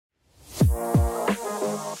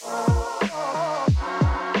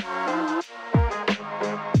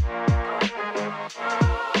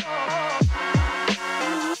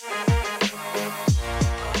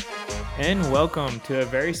and welcome to a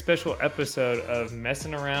very special episode of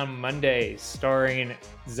Messing Around Mondays, starring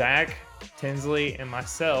Zach, Tinsley, and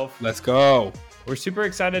myself. Let's go. We're super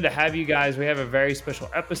excited to have you guys. We have a very special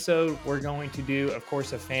episode. We're going to do, of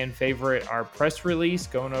course, a fan favorite, our press release,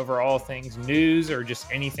 going over all things news or just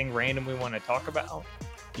anything random we want to talk about.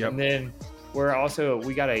 Yep. And then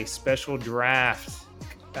we got a special draft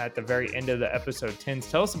at the very end of the episode. Tins,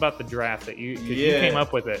 tell us about the draft that you came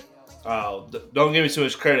up with it. Oh, don't give me too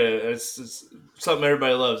much credit. It's something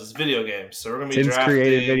everybody loves. It's video games. So we're going to be drafting.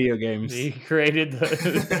 Created video games. He created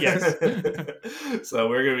the yes. So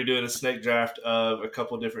we're going to be doing a snake draft of a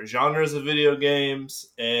couple different genres of video games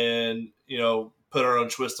and, put our own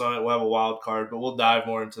twist on it. We'll have a wild card, but we'll dive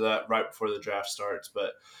more into that right before the draft starts.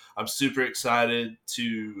 But I'm super excited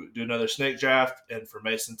to do another snake draft and for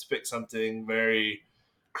Mason to pick something very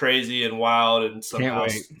crazy and wild and somehow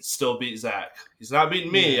still beat Zach. He's not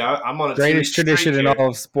beating me. I'm on a greatest tradition in all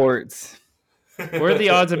of sports. What are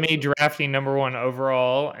the odds of me drafting number one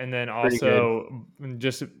overall and then also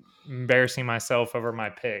just embarrassing myself over my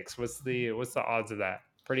picks? What's the odds of that?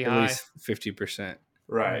 Pretty high? At least 50%.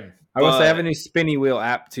 Right. I will say I have a new spinny wheel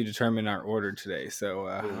app to determine our order today. So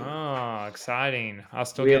exciting. I'll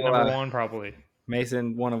still get number one probably.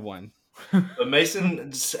 Mason, one of one. But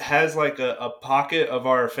Mason just has like a pocket of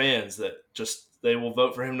our fans that they will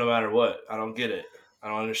vote for him no matter what. I don't get it. I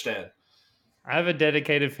don't understand. I have a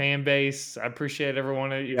dedicated fan base. I appreciate every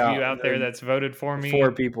one of you out there that's voted for me.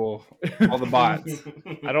 4 people, all the bots.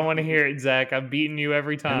 I don't want to hear it, Zach. I've beaten you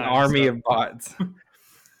every time. An army of bots.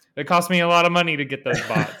 It cost me a lot of money to get those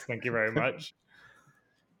bots. Thank you very much.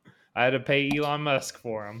 I had to pay Elon Musk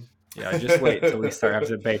for them. Yeah, just wait until we start having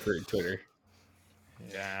to pay for Twitter.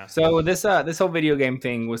 Yeah. So this whole video game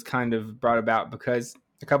thing was kind of brought about because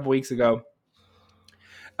a couple weeks ago,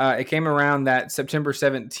 it came around that September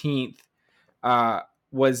 17th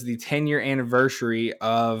was the 10-year anniversary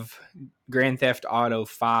of Grand Theft Auto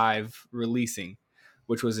 5 releasing,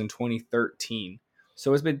 which was in 2013.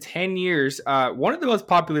 So it's been 10 years. One of the most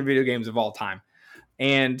popular video games of all time,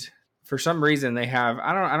 and for some reason they have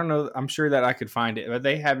I don't know. I'm sure that I could find it, but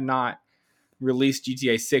they have not released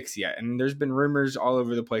GTA 6 yet, and there's been rumors all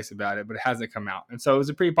over the place about it, but it hasn't come out. And so it was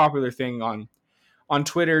a pretty popular thing on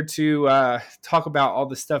Twitter to talk about all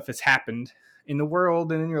the stuff that's happened in the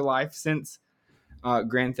world and in your life since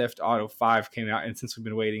Grand Theft Auto 5 came out, and since we've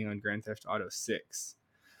been waiting on Grand Theft Auto 6.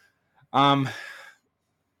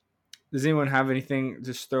 Does anyone have anything to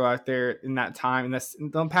just throw out there in that time? And that's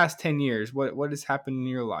in the past 10 years. What has happened in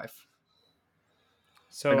your life?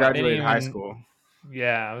 So I graduated high school.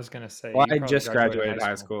 Yeah, I was going to say. Well, I just graduated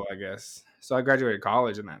high school, I guess. So I graduated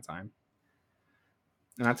college in that time.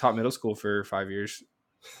 And I taught middle school for 5 years.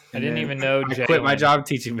 I didn't even know I quit my job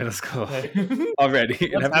teaching middle school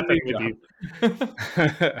already. What's happened with you?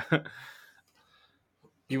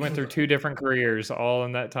 You went through 2 different careers all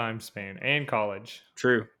in that time span and college.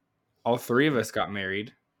 True. All 3 of us got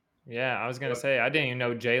married. Yeah, I was going to say, I didn't even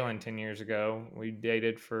know Jalen 10 years ago. We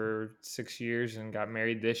dated for 6 years and got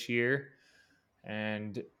married this year.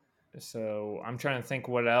 And so I'm trying to think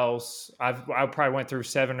what else. I probably went through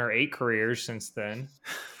 7 or 8 careers since then.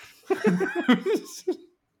 I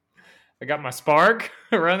got my Spark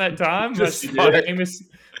around that time.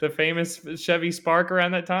 The famous Chevy Spark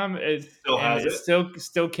around that time. It's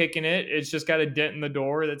still kicking it. It's just got a dent in the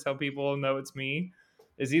door. That's how people know it's me.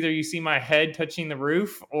 Is either you see my head touching the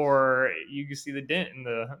roof or you can see the dent in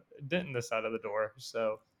the side of the door.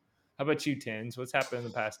 So how about you, Tins? What's happened in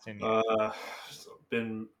the past 10 years?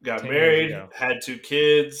 Got married, had 2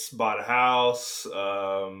 kids, bought a house.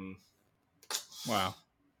 Wow.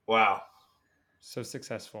 So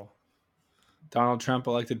successful. Donald Trump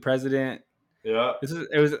elected president. Yeah.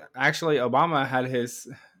 It was actually Obama had his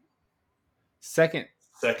second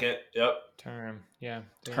term. Yeah.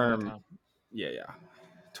 Term. Yeah.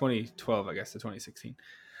 2012, I guess, to 2016.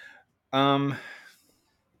 A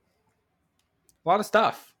lot of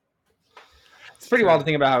stuff. It's pretty wild to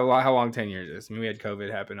think about how long 10 years is. I mean, we had COVID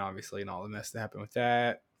happen, obviously, and all the mess that happened with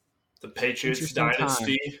that. The Patriots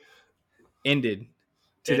dynasty ended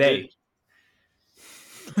today.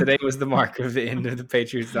 Today was the mark of the end of the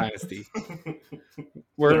Patriots dynasty.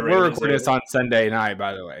 We're recording this on Sunday night,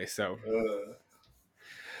 by the way. So,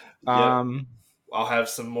 I'll have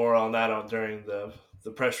some more on that during the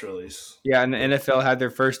press release. Yeah, and the NFL had their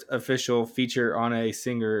first official feature on a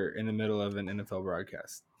singer in the middle of an NFL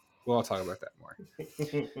broadcast. We'll talk about that more.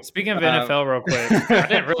 Speaking of NFL real quick, I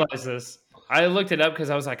didn't realize this. I looked it up because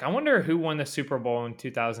I was like, I wonder who won the Super Bowl in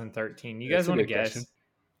 2013. You guys want to guess?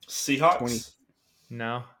 Seahawks?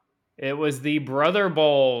 No. It was the Brother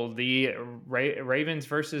Bowl, the Ravens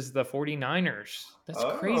versus the 49ers. That's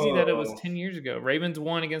crazy that it was 10 years ago. Ravens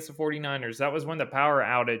won against the 49ers. That was when the power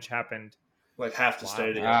outage happened. Like half the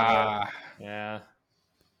stadium. Yeah.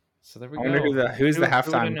 So there we go. I wonder who's the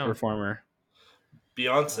halftime performer.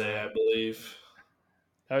 Beyonce, I believe.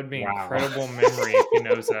 That would be incredible memory if he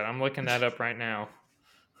knows that. I'm looking that up right now.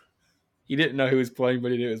 You didn't know who was playing,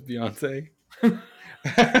 but he knew it was Beyonce.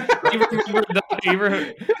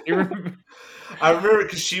 I remember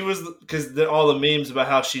because all the memes about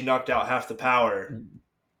how she knocked out half the power.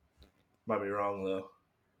 Might be wrong though.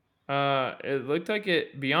 It looked like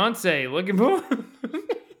Beyonce looking.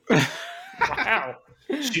 Wow.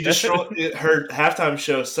 She destroyed her halftime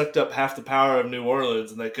show, sucked up half the power of New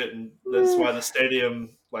Orleans, and they couldn't. That's why the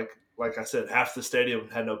stadium, like I said, half the stadium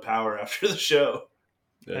had no power after the show.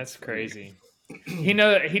 That's crazy. He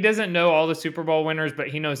doesn't know all the Super Bowl winners, but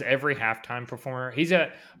he knows every halftime performer. He's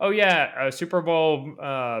Super Bowl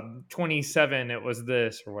 27. It was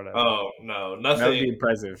this or whatever. Oh no, nothing. That would be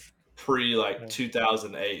impressive. Pre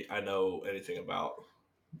 2008, I know anything about.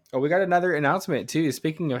 Oh, we got another announcement too.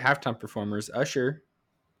 Speaking of halftime performers, Usher,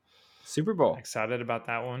 Super Bowl. Excited about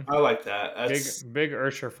that one. I like that. That's big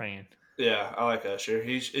Usher fan. Yeah, I like Usher.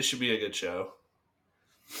 It should be a good show.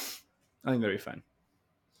 I think that'll be fun.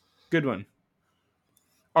 Good one.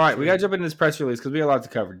 All right, we got to jump into this press release because we got a lot to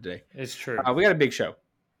cover today. It's true. We got a big show.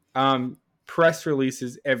 Press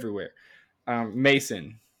releases everywhere.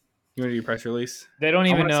 Mason, you want to do a press release? They don't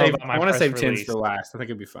even know about my press release. I want to save tins for last. I think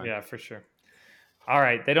it'd be fun. Yeah, for sure. All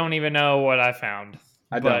right, they don't even know what I found.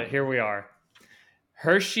 But here we are.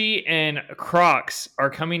 Hershey and Crocs are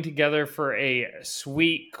coming together for a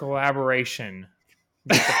sweet collaboration.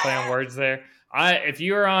 Get the play on words there. If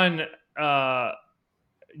you're on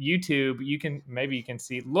YouTube, you can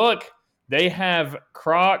see. Look, they have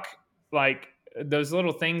Croc, like those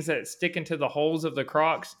little things that stick into the holes of the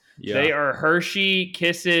Crocs. Yeah. They are Hershey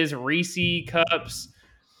Kisses, Reese cups,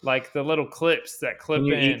 like the little clips that clip in.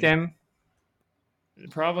 Can you eat them?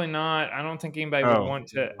 Probably not. I don't think anybody would want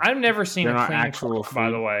to. I've never seen a clean Croc, by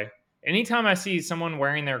the way. Anytime I see someone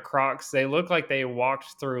wearing their Crocs, they look like they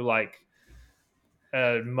walked through like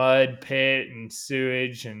a mud pit and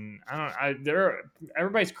sewage, and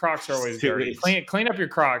everybody's Crocs are always dirty. Clean up your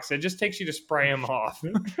Crocs. It just takes you to spray them off.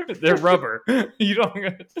 They're rubber. You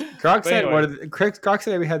don't. Crocs said Crocs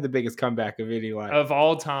said we had the biggest comeback of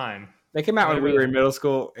all time. They came out when we were in middle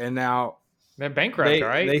school, and now they're bankrupt,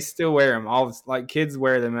 right? They still wear them. Like kids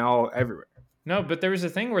wear them everywhere. No, but there was a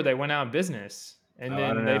thing where they went out of business, and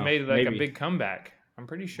then they made a big comeback. I'm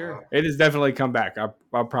pretty sure it has definitely come back.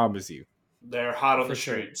 I promise you. They're hot on the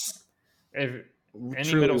streets. If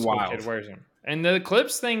any middle school kid wears them, and the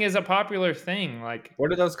clips thing is a popular thing. Like,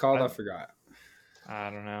 what are those called? I forgot. I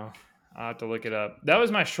don't know. I'll have to look it up. That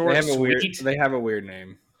was my short. They have a weird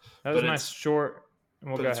name. That was my short.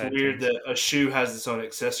 But it's weird that a shoe has its own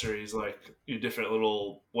accessories, like different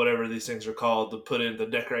little whatever these things are called, to put in to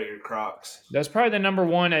decorate your Crocs. That's probably the number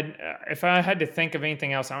one. If I had to think of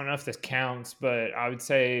anything else, I don't know if this counts, but I would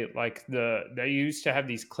say like they used to have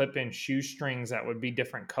these clip-in shoestrings that would be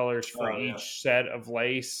different colors for each set of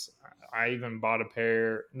lace. I even bought a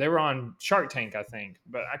pair. They were on Shark Tank, I think,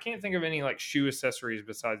 but I can't think of any like shoe accessories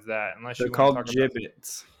besides that. Unless they're called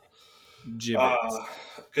gibbets. Gibbets.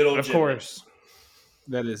 Good old. Of course.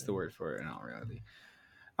 That is the word for it in all reality.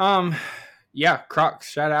 Yeah, Crocs,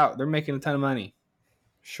 shout out. They're making a ton of money.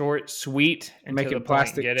 Short, sweet, and making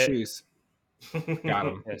plastic shoes. Got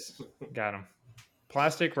them. Yes, got them.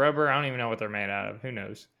 Plastic, rubber, I don't even know what they're made out of. Who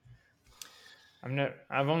knows?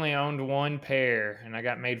 I've only owned one pair, and I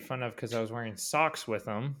got made fun of because I was wearing socks with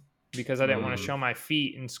them because I didn't want to show my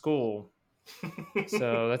feet in school.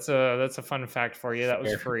 So that's a fun fact for you. That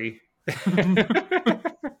was free.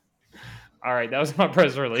 All right, that was my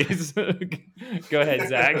press release. Go ahead,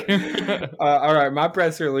 Zach. All right, my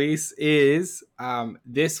press release is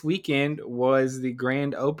this weekend was the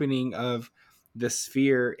grand opening of the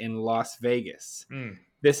Sphere in Las Vegas.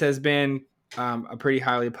 This has been a pretty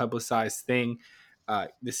highly publicized thing.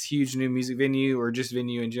 This huge new music venue, or just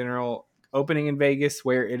venue in general, opening in Vegas,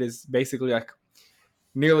 where it is basically like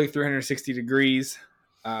nearly 360 degrees,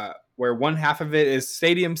 where one half of it is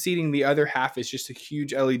stadium seating, the other half is just a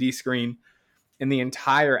huge LED screen. And the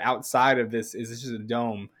entire outside of this is just a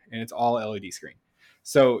dome, and it's all LED screen.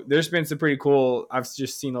 So there's been some pretty cool. I've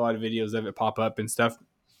just seen a lot of videos of it pop up and stuff.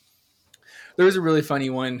 There was a really funny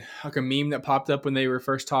one, like a meme that popped up when they were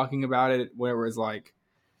first talking about it, where it was like,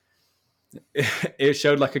 it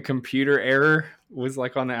showed like a computer error was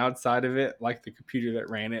like on the outside of it, like the computer that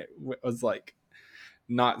ran it was like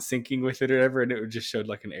not syncing with it or whatever, and it just showed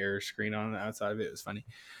like an error screen on the outside of it. It was funny.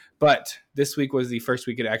 But this week was the first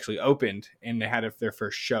week it actually opened, and they had their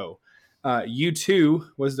first show.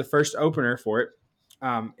 U2 was the first opener for it,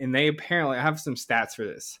 and they apparently, I have some stats for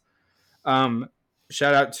this.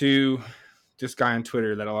 Shout out to this guy on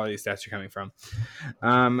Twitter that a lot of these stats are coming from.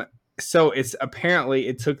 So it's apparently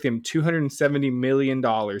it took them $270 million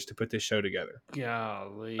to put this show together.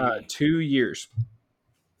 Golly. 2 years.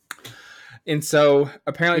 And so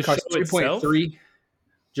apparently it cost 2.3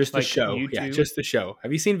 just the show. YouTube? Yeah, just the show.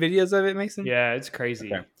 Have you seen videos of it, Mason? Yeah, it's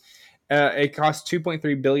crazy. Okay. It cost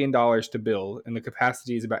 $2.3 billion to build, and the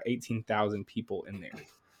capacity is about 18,000 people in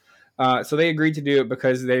there. So they agreed to do it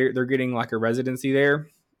because they're getting like a residency there.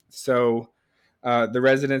 So the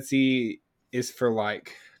residency is for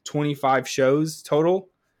like 25 shows total,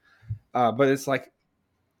 but it's like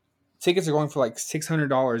tickets are going for like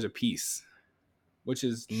 $600 a piece, which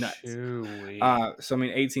is nuts. So I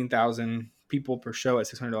mean, 18,000 people per show at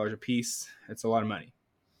 $600 a piece. It's a lot of money.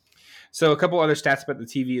 So a couple other stats about the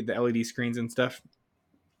TV, the LED screens and stuff.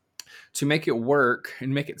 To make it work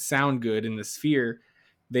and make it sound good in the Sphere,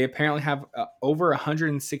 they apparently have over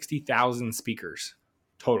 160,000 speakers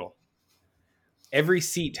total. Every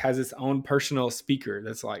seat has its own personal speaker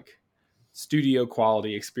that's like studio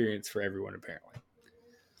quality experience for everyone, apparently.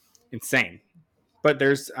 Insane. But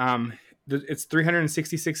there's it's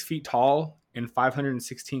 366 feet tall and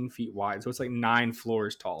 516 feet wide. So it's like 9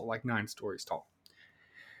 floors tall, like 9 stories tall.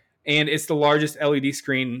 And it's the largest LED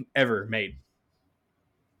screen ever made.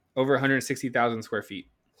 Over 160,000 square feet.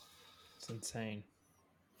 It's insane.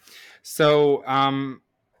 So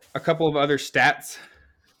a couple of other stats.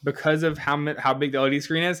 Because of how big the LED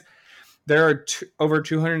screen is, there are over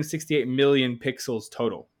 268 million pixels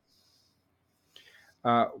total,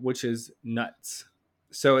 which is nuts.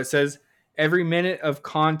 So it says every minute of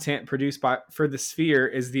content produced for the Sphere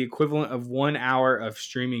is the equivalent of 1 hour of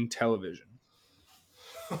streaming television.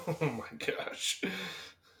 Oh my gosh.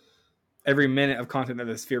 Every minute of content of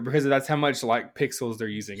the Sphere, because that's how much like pixels they're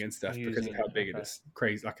using and stuff, because of how big it is.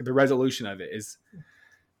 Crazy. Like the resolution of it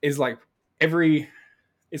is like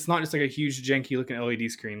it's not just like a huge janky looking LED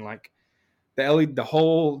screen. Like the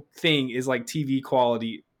whole thing is like TV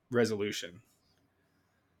quality resolution.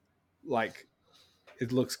 Like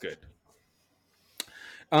it looks good.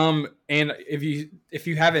 And if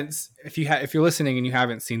you're listening and you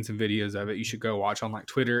haven't seen some videos of it, you should go watch on like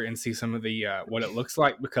Twitter and see some of the what it looks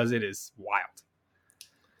like, because it is wild.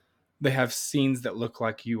 They have scenes that look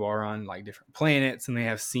like you are on like different planets, and they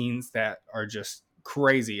have scenes that are just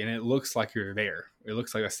crazy, and it looks like you're there. It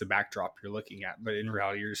looks like that's the backdrop you're looking at, but in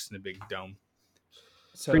reality you're just in a big dome.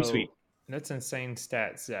 So pretty sweet. That's insane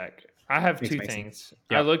stats, Zach. I have two things.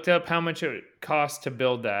 Yep. I looked up how much it costs to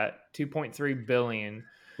build that, $2.3 billion.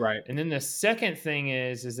 Right. And then the second thing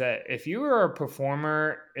is that if you are a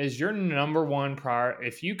performer, is your number one priority,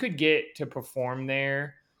 if you could get to perform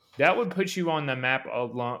there, that would put you on the map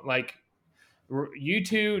alone. Like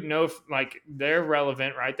U2, no, like they're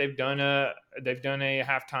relevant, right? They've done a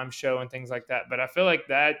halftime show and things like that. But I feel like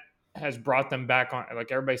that has brought them back on.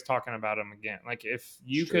 Like everybody's talking about them again. Like if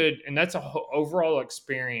you could, and that's a whole overall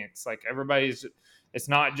experience. Like it's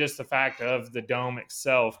not just the fact of the dome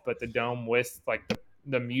itself, but the dome with like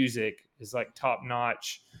the music is like top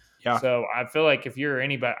notch. Yeah. So I feel like if you're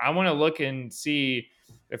anybody, I want to look and see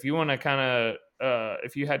if you want to kind of.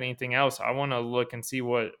 If you had anything else, I want to look and see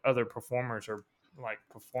what other performers are like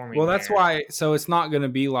performing. Well, that's why. So it's not going to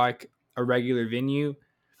be like a regular venue,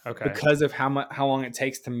 okay? Because of how long it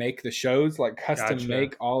takes to make the shows, like custom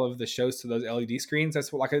make all of the shows to those LED screens.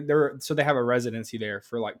 That's what so they have a residency there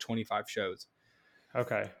for like 25 shows.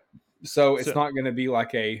 Okay. So it's not going to be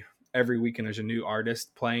like every weekend there's a new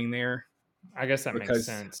artist playing there. I guess that makes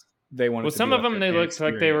sense. They want. Well, some of them they looked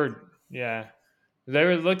like they were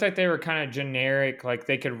looked like they were kind of generic, like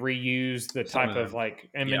they could reuse the type of like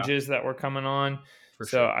images that were coming on.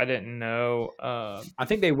 So I didn't know. I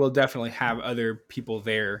think they will definitely have other people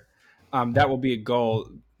there. That will be a goal,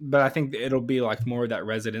 but I think it'll be like more of that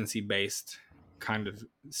residency based kind of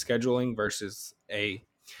scheduling versus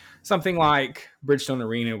something like Bridgestone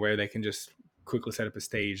Arena where they can just quickly set up a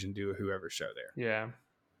stage and do a whoever show there.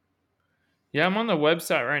 Yeah, I'm on the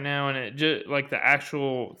website right now, and it just like the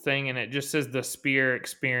actual thing, and it just says the Sphere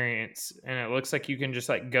Experience, and it looks like you can just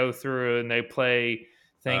like go through and they play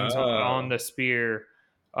things on the Sphere.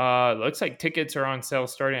 It looks like tickets are on sale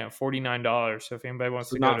starting at $49. So if anybody wants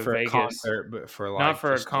to go to Vegas, not for a concert, but for like not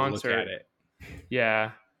for a concert, look at it.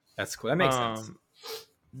 Yeah, that's cool. That makes sense.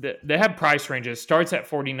 They have price ranges. Starts at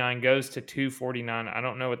 $49, goes to $249. I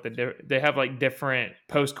don't know what they have like different.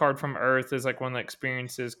 Postcard from Earth is like one of the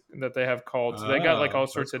experiences that they have called. So they got like all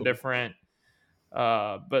sorts of different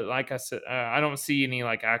But like I said, I don't see any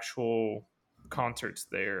like actual concerts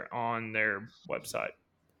there on their website.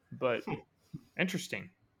 But interesting.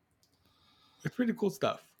 It's pretty cool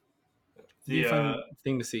stuff. The fun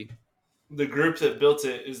thing to see. The group that built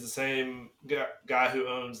it is the same guy who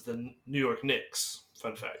owns the New York Knicks.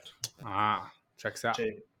 Fun fact. Checks out.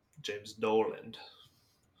 James Dolan.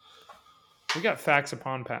 We got facts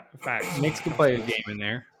upon facts. Knicks could play a game in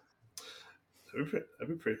there. That'd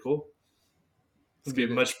be pretty cool. It'd be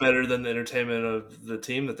much better than the entertainment of the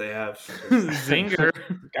team that they have. Zinger.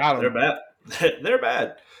 Got them. They're bad. They're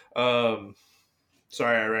bad.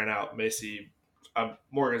 Sorry, I ran out. Macy,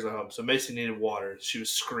 Morgan's at home, so Macy needed water. She was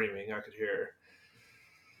screaming. I could hear her.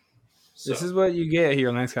 So, this is what you get here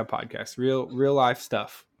on the Nice Guy Podcast. Real life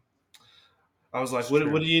stuff. I was like, what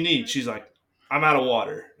do you need? She's like, I'm out of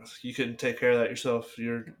water. I was like, you couldn't take care of that yourself.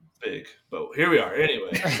 You're big. But here we are.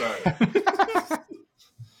 Anyway, sorry.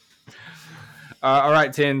 All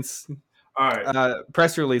right, Tins. All right.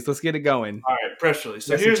 Press release. Let's get it going. All right, press release.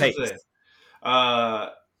 So here's the thing.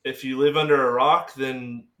 If you live under a rock,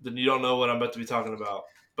 then you don't know what I'm about to be talking about.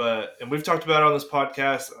 And we've talked about it on this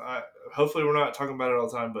podcast. Hopefully we're not talking about it all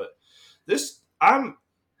the time, but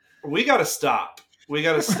we got to stop. We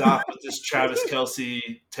got to stop with this Travis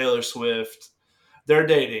Kelce, Taylor Swift. They're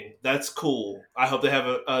dating. That's cool. I hope they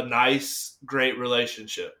have a nice, great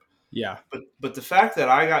relationship. Yeah. But the fact that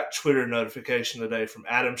I got Twitter notification today from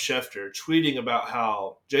Adam Schefter tweeting about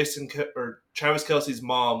how Travis Kelce's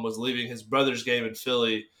mom was leaving his brother's game in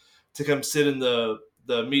Philly to come sit in the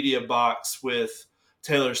media box with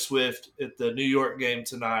Taylor Swift at the New York game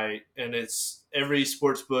tonight, and it's every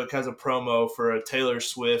sports book has a promo for a Taylor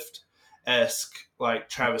Swift-esque like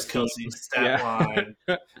Travis Kelce stat line,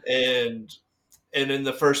 and in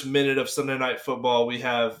the first minute of Sunday Night Football, we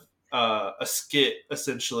have a skit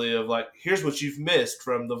essentially of like, here's what you've missed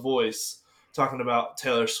from The Voice, talking about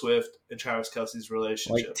Taylor Swift and Travis Kelce's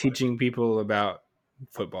relationship, like teaching people about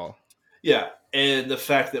football. Yeah, and the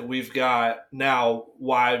fact that we've got now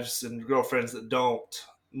wives and girlfriends that don't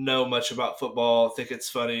know much about football think it's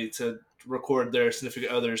funny to record their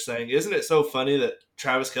significant others saying, isn't it so funny that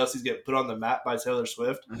Travis Kelce's getting put on the map by Taylor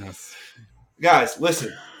Swift? Yes. Guys,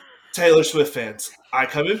 listen, Taylor Swift fans, I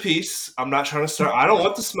come in peace. I'm not trying to start. I don't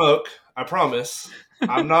want the smoke. I promise.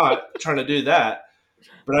 I'm not trying to do that.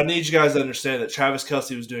 But I need you guys to understand that Travis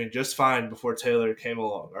Kelce was doing just fine before Taylor came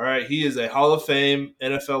along. All right. He is a Hall of Fame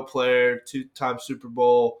NFL player, 2-time Super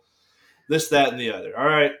Bowl, this, that, and the other. All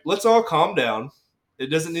right. Let's all calm down. It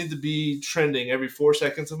doesn't need to be trending every 4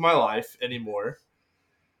 seconds of my life anymore.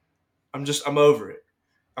 I'm over it.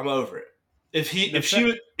 I'm over it. If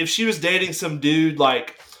she was dating some dude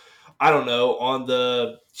like, I don't know, on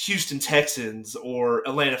the Houston Texans or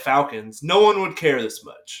Atlanta Falcons, no one would care this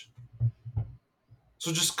much.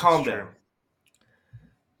 So just calm down.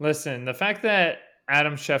 Listen, the fact that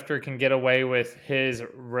Adam Schefter can get away with his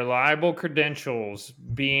reliable credentials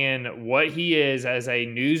being what he is as a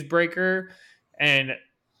newsbreaker, and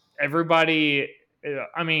everybody,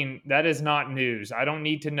 I mean, that is not news. I don't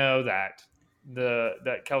need to know that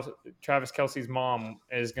Travis Kelce's mom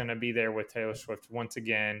is going to be there with Taylor Swift once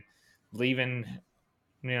again, leaving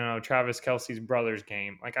Travis Kelce's brother's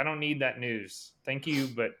game. Like, I don't need that news. Thank you,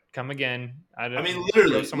 but come again.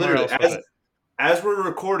 Literally, as we're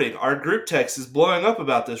recording, our group text is blowing up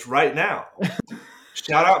about this right now.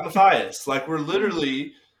 Shout out Matthias. Like,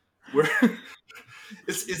 it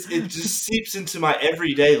just seeps into my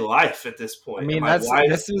everyday life at this point. I mean, that's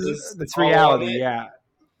reality. Yeah,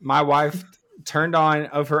 my wife turned on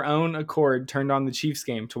the Chiefs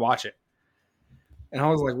game to watch it. And I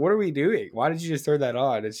was like, what are we doing? Why did you just throw that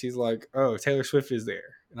on? And she's like, oh, Taylor Swift is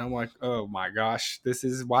there. And I'm like, oh my gosh, this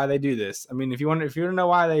is why they do this. I mean, if you want to know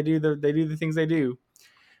why they do the things they do,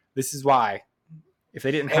 this is why. If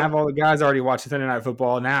they didn't have all the guys already watching Sunday Night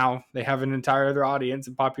Football, now they have an entire other audience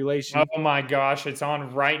and population. Oh my gosh, it's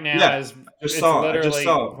on right now. Yeah, I just saw.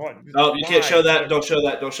 Oh, you can't show that. Don't show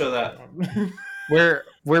that.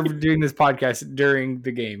 We're doing this podcast during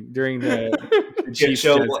the game, during the Chiefs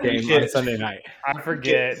game on Sunday night. I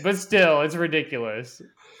forget, but still, it's ridiculous.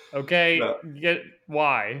 Okay, no.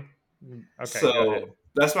 Why? Okay, so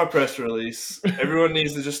that's my press release. Everyone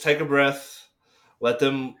needs to just take a breath, let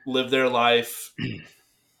them live their life.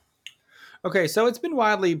 Okay, so it's been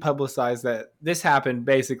widely publicized that this happened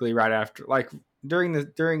basically right after, like during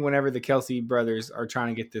whenever the Kelce brothers are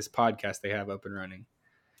trying to get this podcast they have up and running.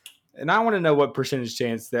 And I want to know what percentage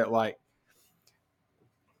chance that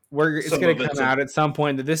it's going to come out at some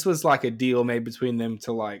point that this was like a deal made between them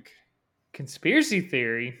to like conspiracy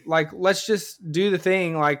theory. Like, let's just do the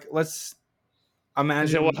thing. Like, let's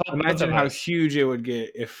Imagine how huge it would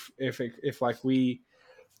get if like we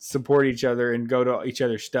support each other and go to each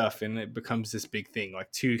other's stuff and it becomes this big thing,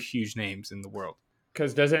 like two huge names in the world.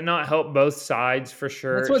 Because does it not help both sides for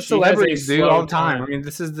sure? That's what celebrities do all the time. I mean,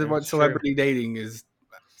 this is what celebrity dating is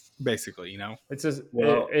basically,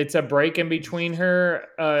 It's a break in between her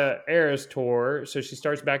Eras tour, so she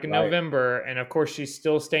starts back in November, and of course she's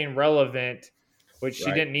still staying relevant, which she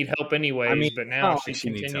didn't need help anyways, but now she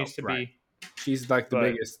continues to be. She's like the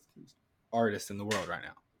biggest artist in the world right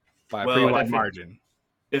now by a pretty wide margin.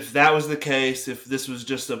 If that was the case, if this was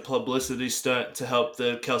just a publicity stunt to help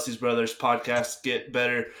the Kelsey's Brothers podcast get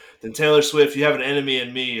better, then Taylor Swift, you have an enemy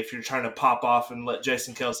in me if you're trying to pop off and let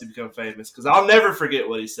Jason Kelsey become famous. Because I'll never forget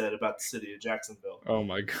what he said about the city of Jacksonville. Oh,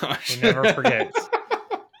 my gosh. He never forgets.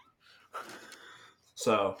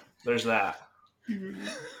 So, there's that.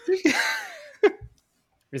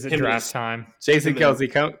 Is it draft time? Jason Kelsey,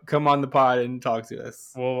 come on the pod and talk to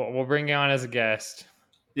us. We'll bring you on as a guest.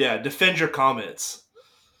 Yeah, defend your comments.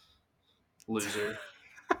 Loser.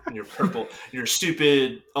 Your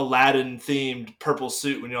stupid Aladdin themed purple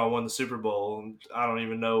suit when y'all won the Super Bowl. And I don't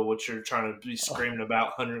even know what you're trying to be screaming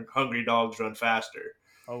about. Hungry dogs run faster.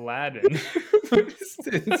 Aladdin.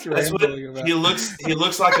 That's what he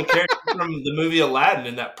looks like a character from the movie Aladdin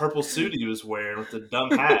in that purple suit he was wearing with the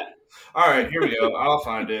dumb hat. All right, here we go. I'll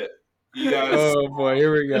find it. You guys. Oh boy,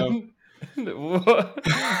 here we go.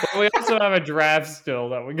 We also have a draft still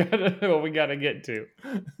that we gotta get to.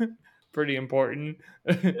 Pretty important.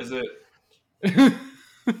 Is it?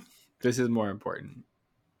 This is more important.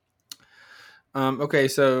 Okay,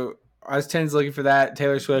 so as Ten's looking for that,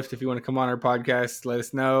 Taylor Swift, if you want to come on our podcast, let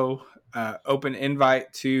us know. Open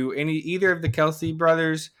invite to either of the Kelsey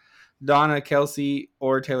brothers, Donna, Kelsey,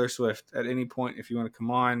 or Taylor Swift at any point. If you want to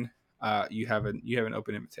come on, you have an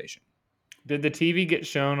open invitation. Did the TV get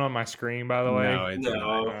shown on my screen, by the way?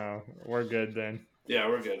 No. We're good then. Yeah,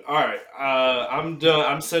 we're good. All right, I'm done.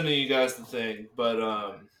 I'm sending you guys the thing,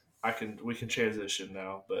 but we can transition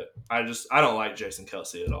now. But I don't like Jason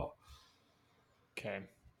Kelsey at all. Okay.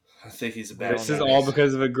 I think he's a bad. This is all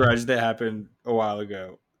because of a grudge that happened a while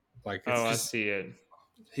ago. I see it.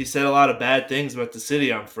 He said a lot of bad things about the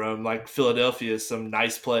city I'm from, like Philadelphia is some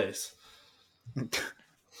nice place.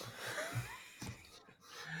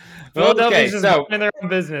 Philadelphia's just doing their own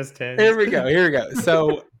business, Tim. Here we go.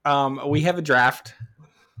 So we have a draft.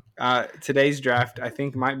 Today's draft, I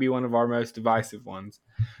think, might be one of our most divisive ones.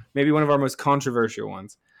 Maybe one of our most controversial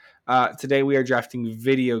ones. Today we are drafting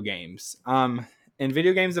video games. And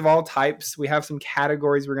video games of all types, we have some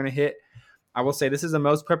categories we're going to hit. I will say this is the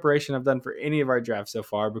most preparation I've done for any of our drafts so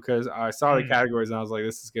far because I saw the categories and I was like,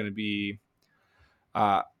 this is going to be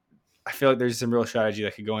I feel like there's some real strategy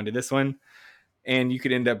that could go into this one. And you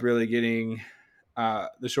could end up really getting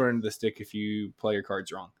the short end of the stick if you play your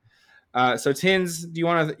cards wrong. So, Tins, do you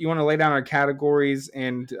want to lay down our categories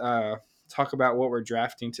and talk about what we're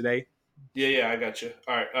drafting today? Yeah, I got you.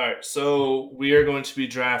 All right. So we are going to be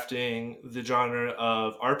drafting the genre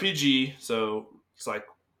of RPG. So it's like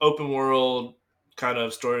open world, kind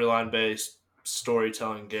of storyline based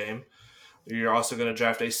storytelling game. You're also going to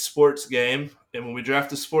draft a sports game, and when we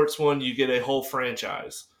draft a sports one, you get a whole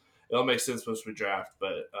franchise. It'll make sense once we draft,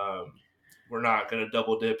 but we're not going to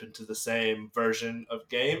double dip into the same version of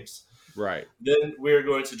games. Right. Then we're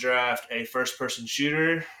going to draft a first-person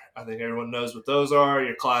shooter. I think everyone knows what those are.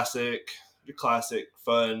 Your classic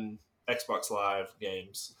fun Xbox Live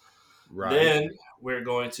games. Right. Then we're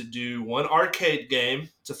going to do one arcade game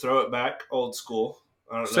to throw it back old school.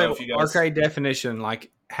 I don't know if you guys. Arcade definition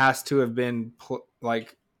has to have been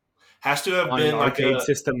has to have on been an arcade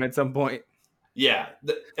system at some point. Yeah,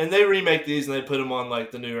 and they remake these and they put them on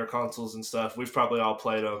like the newer consoles and stuff. We've probably all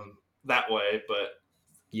played them that way, but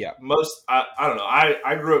yeah, I don't know.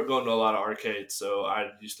 I grew up going to a lot of arcades, so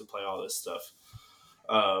I used to play all this stuff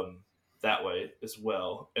that way as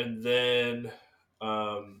well. And then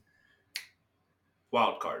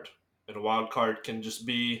wild card, and a wild card can just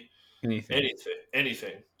be anything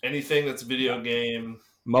that's video game,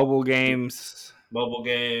 mobile games.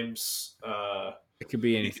 It could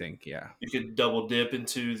be anything. You could double dip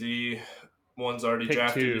into the ones already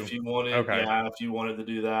drafted if you wanted. Okay. Yeah, if you wanted to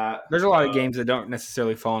do that. There's a lot of games that don't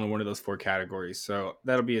necessarily fall into one of those four categories, so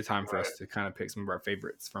that'll be a time for us to kind of pick some of our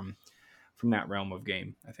favorites from that realm of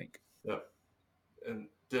game, I think. Yep. And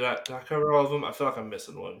did I cover all of them? I feel like I'm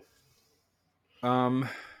missing one.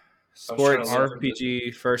 Sports,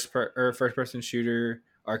 RPG, first person shooter,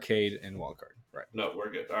 arcade, and wildcard. Right. No,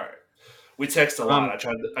 we're good. All right. We text a lot.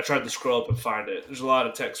 I tried to scroll up and find it. There's a lot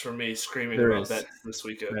of text from me screaming about that this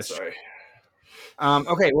weekend. Sorry.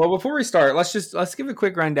 Okay, well, before we start, let's give a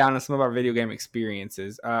quick rundown of some of our video game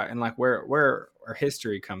experiences and like where our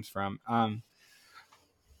history comes from.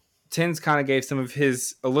 Tins kind of gave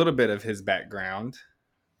a little bit of his background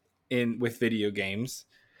with video games.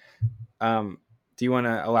 Do you want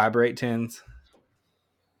to elaborate, Tins?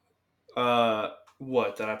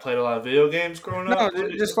 What? That I played a lot of video games growing No, up?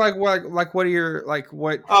 just like what are your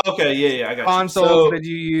what Oh, okay, yeah, I got consoles you. did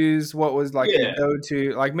you use? What was like your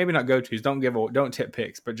go-to? Like maybe not go-tos. Don't tip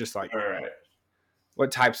picks, but just like all right.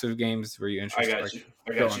 What types of games were you interested?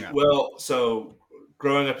 I got you. Well, so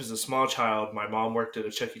growing up as a small child, my mom worked at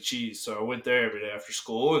a Chuck E. Cheese, so I went there every day after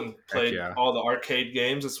school and played all the arcade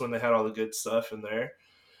games. That's when they had all the good stuff in there.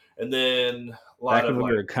 And then a lot of when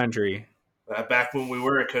we were a country. Back when we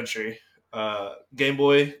were a country. Game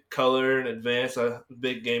Boy Color and Advance, a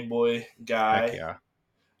big Game Boy guy.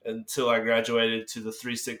 Until I graduated to the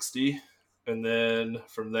 360. And then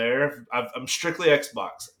from there, I'm strictly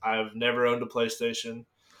Xbox. I've never owned a PlayStation.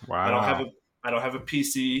 Wow. I don't have a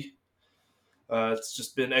PC. It's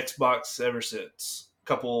just been Xbox ever since.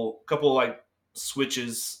 Couple like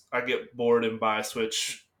Switches. I get bored and buy a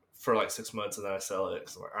Switch for like 6 months and then I sell it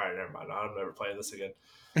because I'm like, all right, never mind. I'm never playing this again.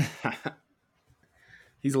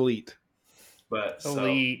 He's elite. But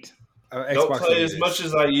elite. Don't play as much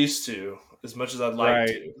as I used to, as much as I'd like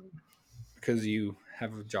to. Because you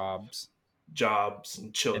have jobs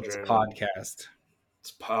and children. It's a podcast.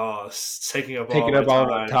 It's taking up all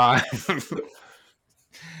the time.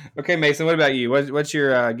 Okay, Mason, what about you? What's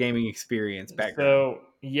your gaming experience background? So,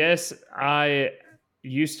 yes, I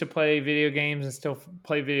used to play video games and still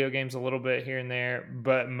play video games a little bit here and there,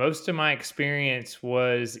 but most of my experience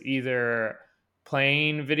was either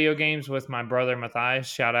playing video games with my brother Matthias,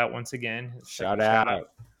 shout out once again. Shout out.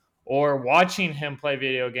 Or watching him play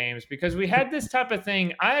video games, because we had this type of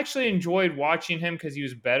thing. I actually enjoyed watching him because he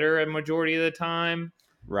was better a majority of the time.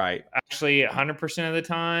 Right. Actually, 100% of the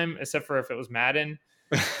time, except for if it was Madden.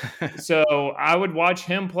 So I would watch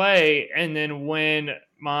him play, and then when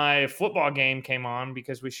my football game came on,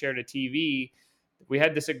 because we shared a TV, we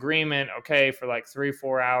had this agreement, okay, for like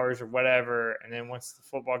 3-4 hours or whatever, and then once the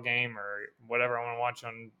football game or whatever I want to watch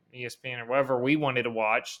on ESPN or whatever we wanted to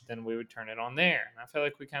watch, then we would turn it on there. And I feel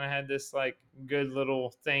like we kind of had this like good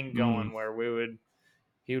little thing going where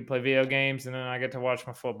he would play video games and then I get to watch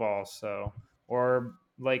my football, or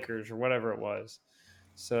Lakers or whatever it was.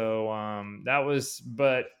 So that was,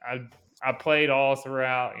 but I played all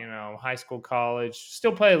throughout, high school, college.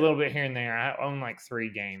 Still play a little bit here and there. I own like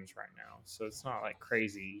 3 games right now, so it's not like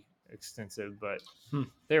crazy extensive, but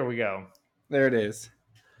there we go. There it is.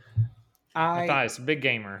 Matthias, a big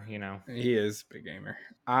gamer, He is a big gamer.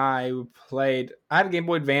 I had a Game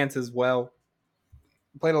Boy Advance as well.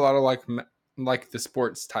 Played a lot of like the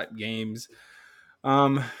sports type games.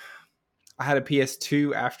 I had a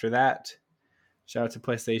PS2 after that. Shout out to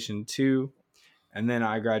PlayStation 2. And then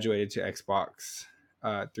I graduated to Xbox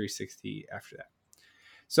 360 after that.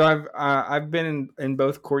 So I've been in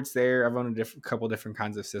both courts there. I've owned a couple different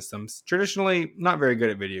kinds of systems. Traditionally, not very good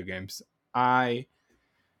at video games. I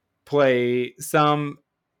play some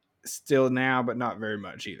still now, but not very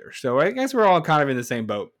much either. So I guess we're all kind of in the same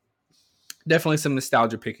boat. Definitely some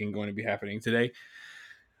nostalgia picking going to be happening today.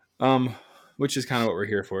 Which is kind of what we're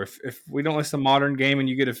here for. If we don't list a modern game and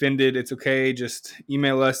you get offended, it's okay. Just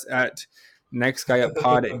email us at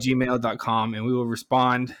nextguyuppod@gmail.com and we will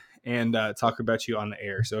respond and talk about you on the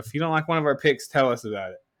air. So if you don't like one of our picks, tell us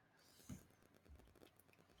about it.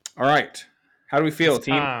 All right. How do we feel,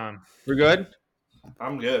 team? We're good?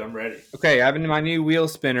 I'm good. I'm ready. Okay, I have my new wheel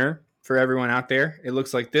spinner for everyone out there. It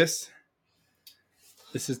looks like this.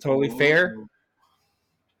 This is totally fair.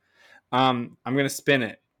 I'm going to spin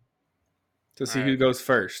it to see who goes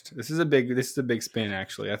first. This is a big spin,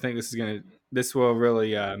 actually. I think this will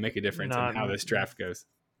really make a difference in how this draft goes.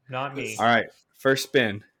 Not me. All right, first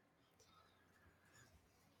spin.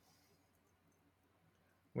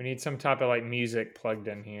 We need some type of like music plugged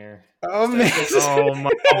in here. Oh man! Oh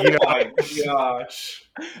my gosh!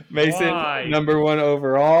 Mason, Why? number 1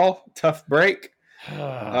 overall. Tough break.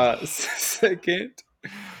 Second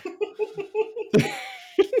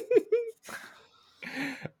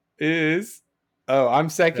is I'm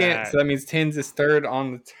second, so that means Tins is third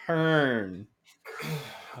on the turn.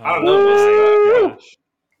 I don't know,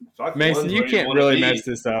 Mason, you can't really mess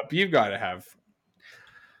this up. You've got to have.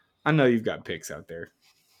 I know you've got picks out there.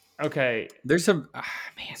 Okay, there's some.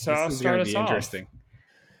 So I'll start us off. Interesting.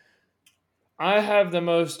 I have the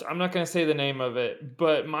most. I'm not going to say the name of it,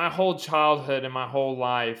 but my whole childhood and my whole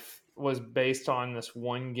life was based on this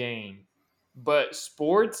one game. But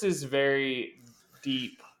sports is very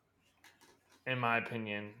deep in my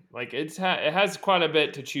opinion. Like it has quite a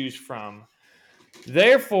bit to choose from.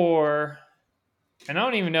 Therefore, and I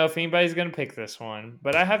don't even know if anybody's going to pick this one,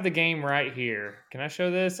 but I have the game right here. Can I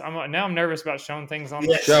show this? I'm nervous about showing things on.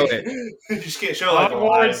 Show it. You just can't show like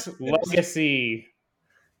Hogwarts Legacy.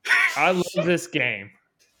 I love this game.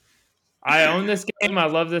 I own this game. I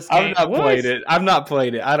love this game. I've not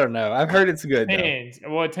played it. I don't know. I've heard it's good.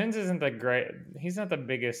 Well, Tins isn't the great. He's not the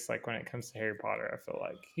biggest like when it comes to Harry Potter. I feel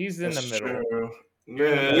like he's in the middle. True.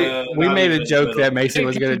 Yeah, we made a joke that Mason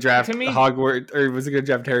was going to draft Hogwarts, or was going to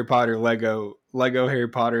draft Harry Potter Lego Harry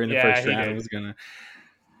Potter in the first round. Was going to.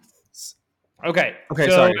 Okay. So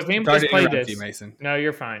sorry. If we just play this, Mason. No,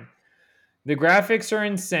 you're fine. The graphics are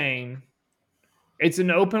insane. It's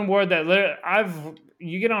an open world that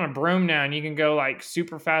you get on a broom now and you can go like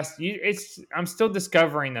super fast. I'm still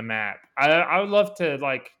discovering the map. I would love to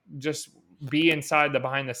like just be inside the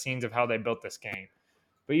behind the scenes of how they built this game.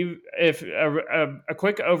 But if a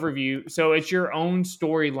quick overview, so it's your own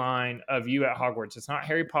storyline of you at Hogwarts. It's not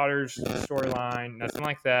Harry Potter's storyline, nothing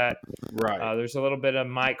like that. Right. There's a little bit of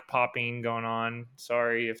mic popping going on.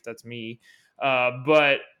 Sorry if that's me.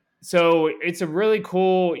 But so it's a really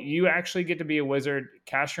cool. You actually get to be a wizard,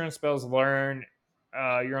 cast your own spells, learn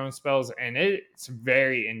your own spells, and it's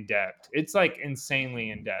very in depth. It's like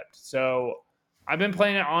insanely in depth. So I've been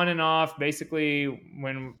playing it on and off. Basically,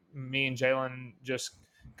 when me and Jalen just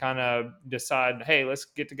kind of decide, hey, let's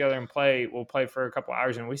get together and play. We'll play for a couple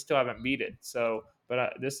hours, and we still haven't beat it. So,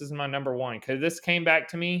 but this is my number one because this came back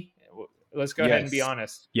to me. Let's go ahead and be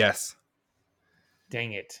honest. Yes.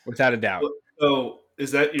 Dang it. Without a doubt. So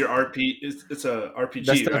is that your RP? It's a RPG,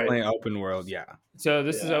 That's definitely an open world, yeah. So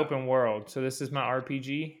this is open world. So this is my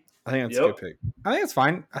RPG. I think that's a good pick. I think it's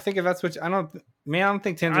fine. I think if that's what I don't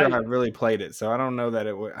think Tinsor and I really played it, so I don't know that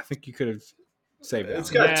it would. I think you could have saved it. It's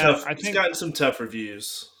gotten some tough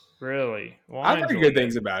reviews. Really? Well, I've heard good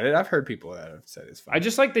things about it. I've heard people that have said it's fine. I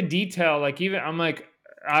just like the detail. Like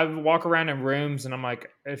I walk around in rooms and I'm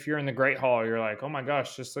like, if you're in the Great Hall, you're like, oh my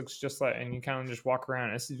gosh, this looks just like, and you kind of just walk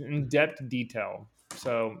around. It's in-depth detail.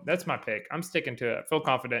 So that's my pick. I'm sticking to it. I feel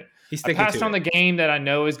confident. I passed on the game that I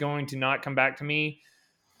know is going to not come back to me.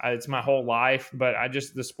 It's my whole life, but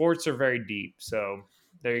the sports are very deep. So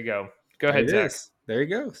there you go. Go ahead, Zach. There he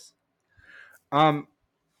goes.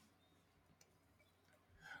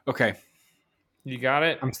 Okay. You got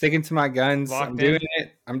it? I'm sticking to my guns. I'm doing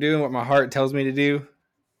it. I'm doing what my heart tells me to do.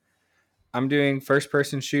 I'm doing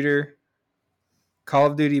first-person shooter, Call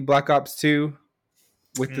of Duty Black Ops 2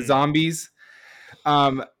 with the zombies.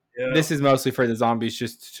 This is mostly for the zombies,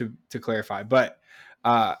 just to clarify. But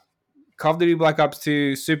Call of Duty Black Ops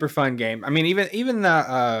 2, super fun game. I mean, even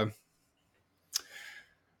the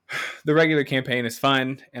regular campaign is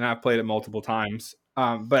fun, and I've played it multiple times.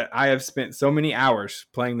 But I have spent so many hours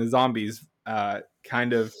playing the zombies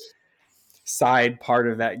kind of side part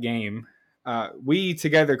of that game. We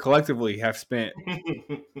together collectively have spent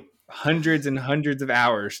hundreds and hundreds of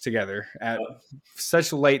hours together at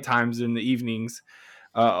such late times in the evenings,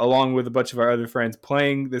 along with a bunch of our other friends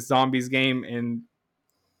playing this zombies game and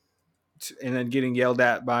then getting yelled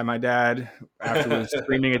at by my dad afterwards,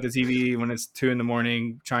 screaming at the TV when it's 2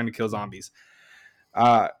 a.m. trying to kill zombies.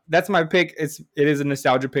 That's my pick. It is a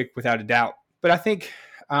nostalgia pick without a doubt, but I think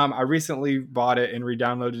I recently bought it and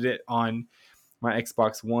re-downloaded it on my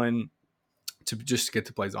Xbox One to just get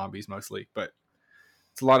to play zombies mostly, but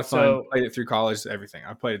it's a lot of fun. So, played it through college, everything.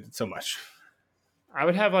 I played it so much. I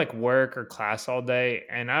would have like work or class all day,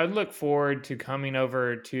 and I would look forward to coming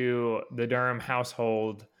over to the Durham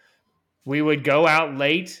household. We would go out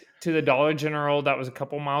late to the Dollar General that was a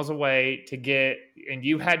couple miles away and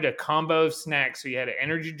you had a combo of snacks. So you had an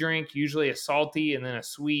energy drink, usually a salty and then a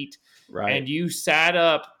sweet. Right. And you sat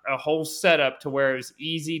up a whole setup to where it was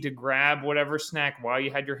easy to grab whatever snack while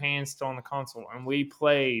you had your hands still on the console. And we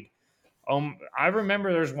played. I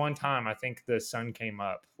remember there's one time, I think the sun came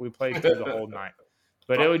up. We played through the whole night.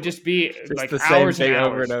 But it would just be like the hours and hours.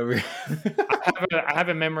 Over and over. I have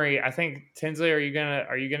a memory. I think Tinsley, are you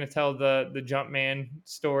gonna tell the Jumpman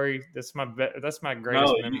story? That's my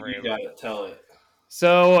greatest memory. You gotta tell it.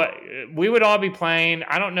 So we would all be playing.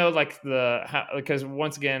 I don't know because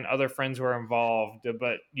once again other friends were involved.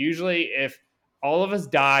 But usually if all of us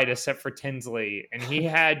died except for Tinsley, and he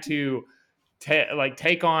had to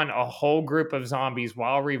take on a whole group of zombies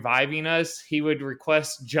while reviving us, he would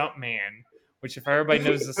request Jumpman. Which, if everybody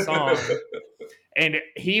knows the song, and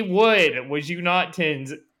he would you not,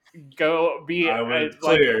 Tins, go be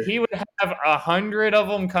he would have 100 of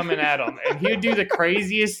them coming at him, and he would do the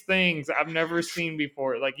craziest things I've never seen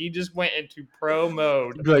before. Like he just went into pro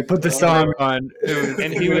mode. Like put the song on,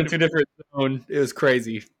 and he went to a different zone. It was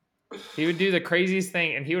crazy. He would do the craziest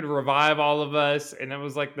thing, and he would revive all of us, and it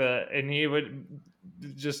was like and he would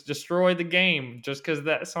just destroy the game just because of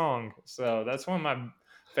that song. So that's one of my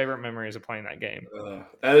favorite memories of playing that game.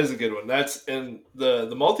 That is a good one. That's and the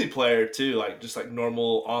multiplayer too, like just like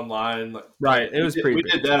normal online. Like right, it was pretty. We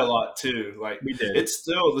did that a lot too. Like we did. It's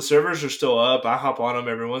still the servers are still up. I hop on them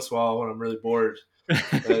every once in a while when I'm really bored.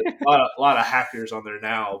 A lot of hackers on there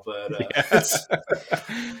now, but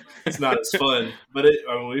it's not as fun. But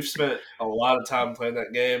we've spent a lot of time playing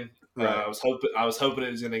that game. Right. I was hoping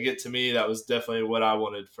it was going to get to me. That was definitely what I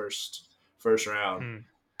wanted first round.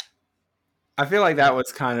 I feel like that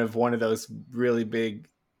was kind of one of those really big.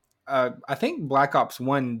 I think Black Ops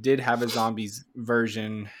 1 did have a zombies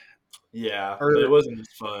version. Yeah, but it wasn't as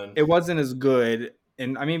fun. It wasn't as good.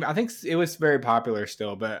 And I mean, I think it was very popular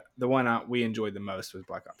still, but the one we enjoyed the most was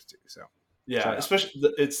Black Ops 2. So yeah, especially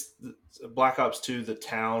it's Black Ops 2, the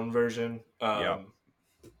town version.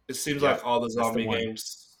 It seems like all the zombie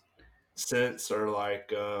games since are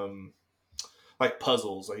like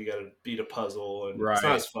puzzles. Like you got to beat a puzzle, and it's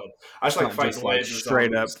not as fun. I just like fighting waves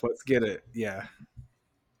straight up. Let's get it. Yeah.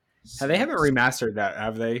 They haven't remastered that,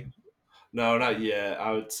 have they? No, not yet.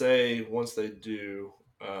 I would say once they do.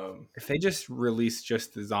 If they just release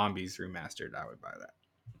just the zombies remastered, I would buy that.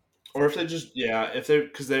 Or if they just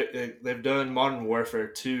because they've done Modern Warfare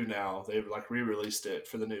 2 now, they've like re-released it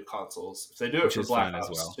for the new consoles. If they do it for Black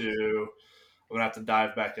Ops 2, I'm gonna have to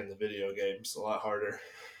dive back in the video games a lot harder.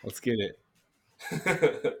 Let's get it.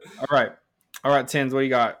 All right, Tins, what do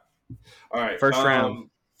you got? All right,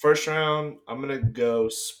 First round, I'm going to go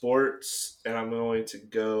sports, and I'm going to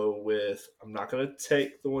go with – I'm not going to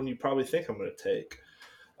take the one you probably think I'm going to take.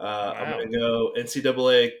 Wow. I'm going to go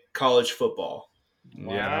NCAA college football.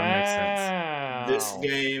 Wow. Yeah, that makes sense.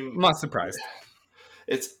 This game – I'm not surprised.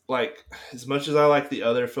 It's like – as much as I like the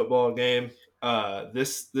other football game,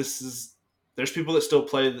 this is – there's people that still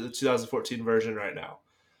play the 2014 version right now.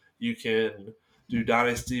 You can do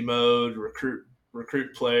dynasty mode,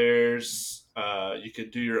 recruit players – you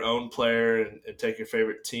could do your own player and take your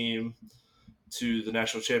favorite team to the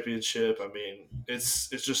national championship. I mean, it's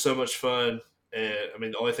just so much fun. And I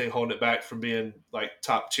mean, the only thing holding it back from being like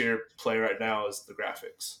top tier play right now is the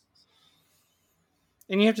graphics.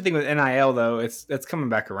 And you have to think with NIL though, that's coming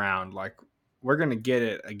back around. Like we're gonna get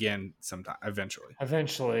it again sometime eventually.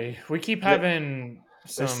 Eventually, we keep having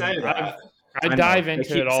some. I know, dive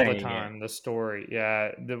into it all the time. The story,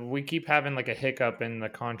 we keep having like a hiccup in the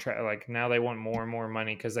contract. Like now they want more and more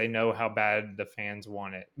money because they know how bad the fans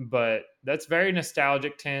want it. But that's very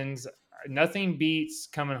nostalgic. Tins. Nothing beats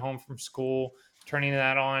coming home from school, turning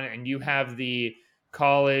that on, and you have the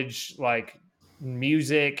college like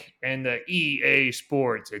music and the EA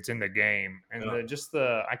Sports. It's in the game, and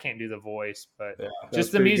I can't do the voice, but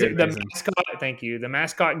just the music, the mascot. Thank you. The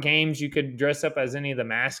mascot games, you could dress up as any of the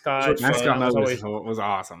mascots. Mascot mode was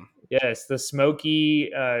awesome. Yes, the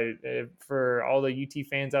Smokey for all the UT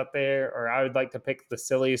fans out there, or I would like to pick the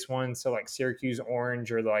silliest ones, so like Syracuse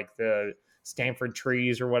Orange or like the Stanford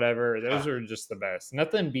Trees or whatever. Those are just the best.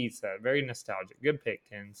 Nothing beats that. Very nostalgic. Good pick,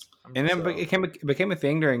 Tins. And then it became a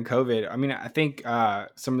thing during COVID. I mean, I think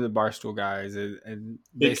some of the Barstool guys and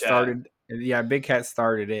they started. Yeah, Big Cat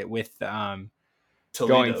started it with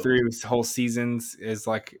going through whole seasons is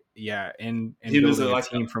like and he was a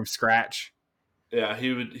team from scratch. Yeah,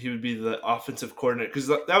 he would be the offensive coordinator because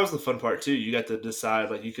that was the fun part too. You got to decide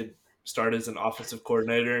like you could start as an offensive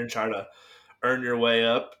coordinator and try to earn your way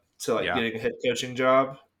up to like getting a head coaching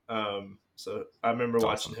job. So I remember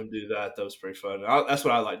watching him do that. That was pretty fun. That's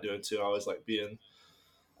what I like doing too. I always like being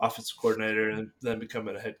offensive coordinator and then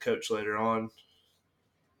becoming a head coach later on.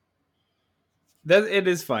 It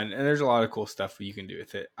is fun, and there's a lot of cool stuff you can do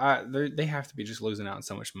with it. They have to be just losing out on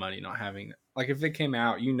so much money not having like if it came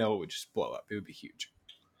out, it would just blow up. It would be huge.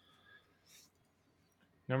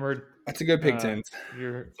 That's a good pick, Tins.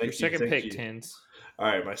 Your second pick, Tins. All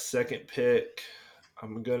right, my second pick.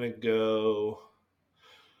 I'm gonna go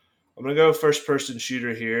first person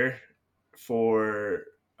shooter here for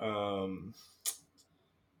I'm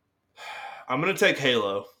gonna take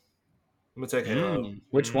Halo.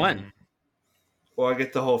 Which one? Well, I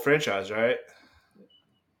get the whole franchise, right?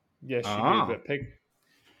 Yes, you do. But pick.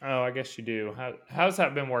 Oh, I guess you do. How's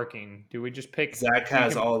that been working? Do we just pick? Zach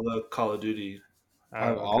has all the Call of Duty.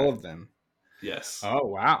 All of them. Yes. Oh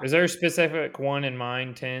wow. Is there a specific one in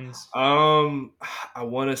mind, Tins? I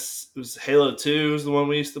want to. It was Halo 2 is the one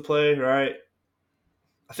we used to play, right?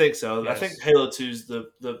 I think so. Yes. I think Halo 2 is the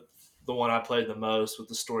one I played the most with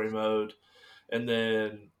the story mode, and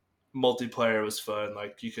then multiplayer was fun.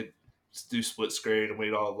 Like you could do split screen and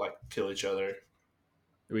we'd all like kill each other.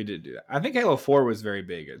 We did do that. I think Halo 4 was very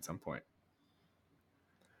big at some point.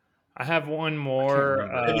 I have one more.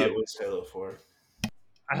 Maybe it was Halo 4.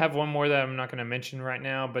 I have one more that I'm not going to mention right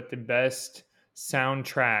now, but the best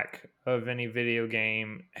soundtrack of any video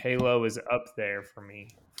game, Halo is up there for me,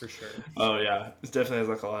 for sure. Oh, yeah. It definitely has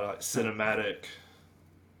like a lot of cinematic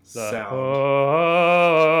sound.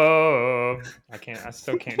 I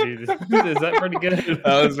still can't do this. Is that pretty good?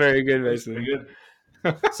 That was very good, Mason. Pretty good.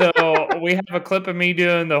 So we have a clip of me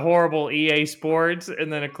doing the horrible EA Sports,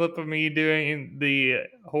 and then a clip of me doing the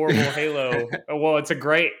horrible Halo. Well, it's a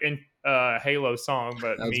great Halo song,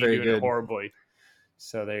 but me doing it horribly.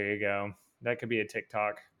 So there you go. That could be a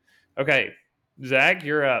TikTok. Okay, Zach,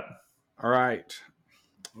 you're up. All right.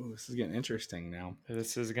 Oh, this is getting interesting now.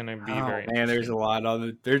 This is going to be very man, there's a lot on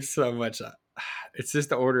it. There's so much. It's just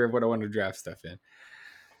the order of what I want to draft stuff in.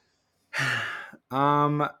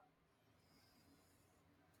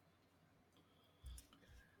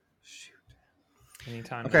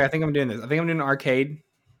 Anytime. Okay, I think I'm doing this. I think I'm doing an arcade.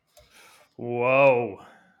 Whoa.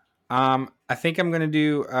 I think I'm gonna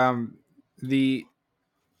do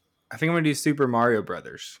Super Mario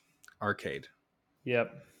Brothers arcade.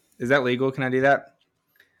 Yep. Is that legal? Can I do that?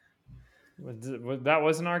 That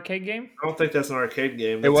was an arcade game? I don't think that's an arcade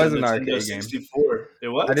game. It was an arcade 64. Game. It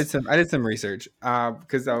was. I did some research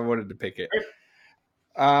because I wanted to pick it.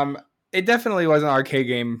 It definitely was an arcade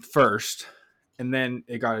game first, and then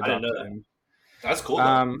it got adopted. I didn't know that. That's cool.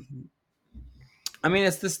 I mean,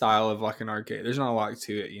 it's the style of like an arcade. There's not a lot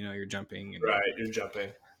to it. You know, you're jumping. And you're jumping.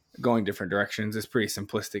 Going different directions. It's pretty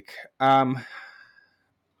simplistic.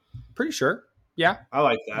 Pretty sure. Yeah. I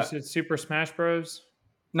like that. Is it Super Smash Bros?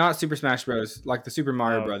 Not Super Smash Bros. Like the Super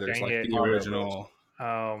Mario Brothers. Like the original.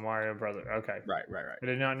 Oh, Mario Brother. Okay. Right. I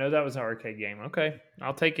did not know that was an arcade game. Okay.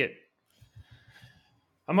 I'll take it.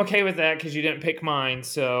 I'm okay with that because you didn't pick mine.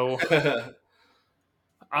 So...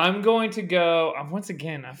 I'm going to go, once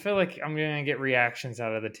again, I feel like I'm going to get reactions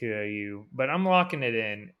out of the two of you, but I'm locking it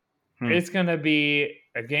in. It's going to be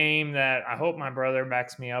a game that I hope my brother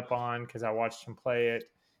backs me up on because I watched him play it.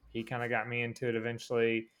 He kind of got me into it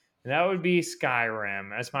eventually. And that would be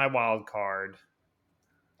Skyrim. That's my wild card.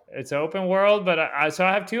 It's open world, but I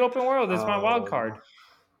have two open world. That's my wild card.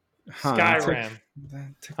 Skyrim.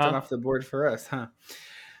 Took that off the board for us, huh?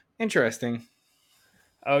 Interesting.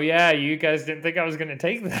 Oh, yeah, you guys didn't think I was going to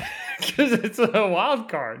take that because it's a wild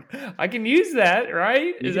card. I can use that,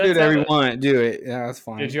 right? You can do whatever you want. Do it. Yeah, that's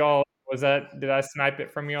fine. Did I snipe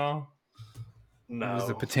it from y'all? No.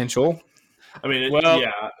 There's a potential. I mean,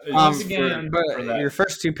 once again, but your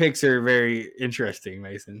first two picks are very interesting,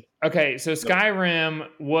 Mason. Okay, so Skyrim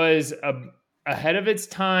was ahead of its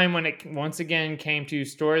time when it once again came to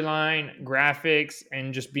storyline, graphics,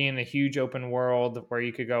 and just being a huge open world where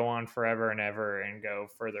you could go on forever and ever and go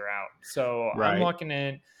further out. So I'm looking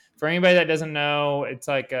in. For anybody that doesn't know, it's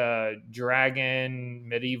like a dragon,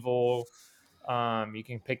 medieval. You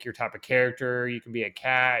can pick your type of character. You can be a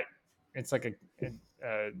cat. It's like you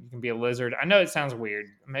can be a lizard. I know it sounds weird.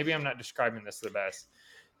 Maybe I'm not describing this the best.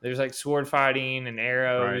 There's like sword fighting and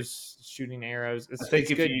arrows, shooting arrows. It's good.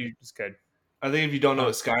 It's good. I think if you don't know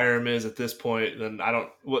what Skyrim is at this point, then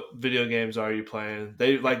what video games are you playing?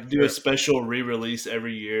 They do a special re-release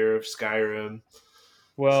every year of Skyrim.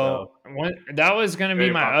 Well, that was going to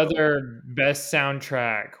be my other best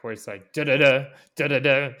soundtrack where it's like da da da da da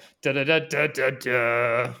da da da da da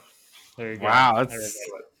da. There you go. Wow, that's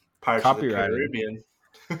Pirates copyrighted. Of the Caribbean.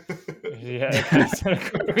 Yeah.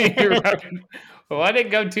 Well, I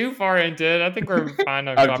didn't go too far into it. I think we're fine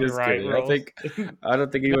on copyright rules. I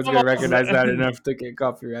don't think anyone's going to recognize that enough to get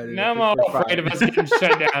copyrighted. Now I'm all afraid of us getting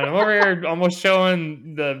shut down. I'm over here almost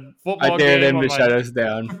showing the football game. I dare them to shut us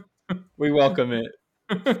down. We welcome it.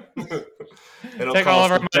 It'll take all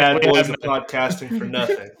of our bad boys of podcasting for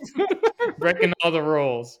nothing. Breaking all the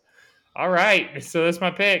rules. All right, so that's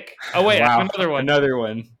my pick. Oh wait, I have another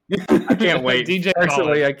one. I can't wait. DJ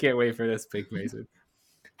personally, I can't wait for this pick, Mason.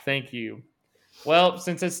 Thank you. Well,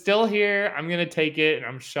 since it's still here, I'm gonna take it, and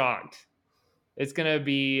I'm shocked. It's gonna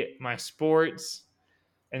be my sports,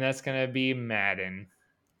 and that's gonna be Madden.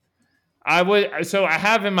 I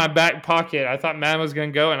have in my back pocket. I thought Madden was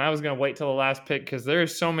gonna go, and I was gonna wait till the last pick because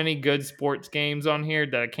there's so many good sports games on here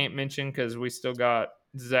that I can't mention because we still got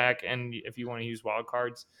Zach, and if you want to use wild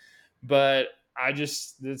cards, but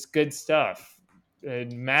it's good stuff.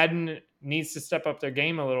 Madden needs to step up their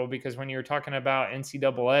game a little because when you're talking about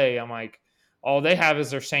NCAA, I'm like, all they have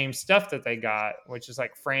is their same stuff that they got, which is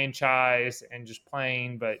like franchise and just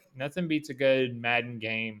playing, but nothing beats a good Madden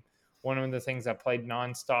game. One of the things I played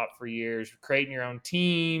nonstop for years, creating your own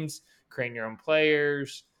teams, creating your own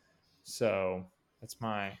players. So that's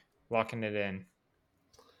my locking it in.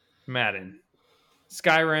 Madden.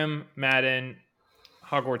 Skyrim, Madden,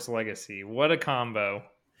 Hogwarts Legacy. What a combo.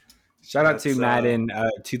 Shout out to Madden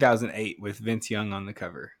 2008 with Vince Young on the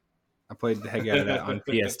cover. I played the heck out of that on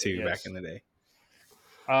PS2 back in the day.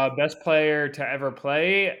 Best player to ever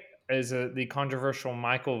play is the controversial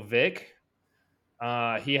Michael Vick.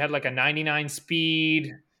 He had like a 99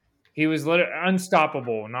 speed. He was literally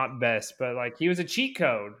unstoppable, not best, but like he was a cheat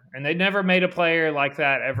code, and they never made a player like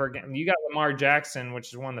that ever again. You got Lamar Jackson, which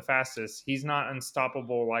is one of the fastest. He's not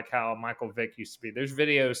unstoppable like how Michael Vick used to be. There's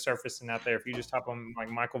videos surfacing out there. If you just type on like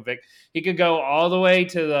Michael Vick, he could go all the way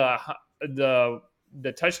to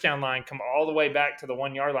the touchdown line, come all the way back to the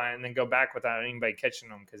 1 yard line, and then go back without anybody catching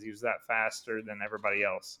him because he was that faster than everybody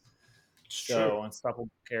else. So unstoppable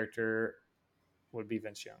character would be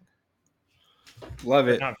Vince Young. Love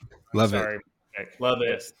it. Love it. Love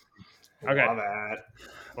it. Okay. Love it.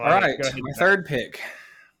 All right. My third pick.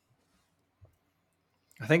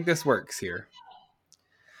 I think this works here.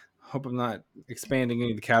 Hope I'm not expanding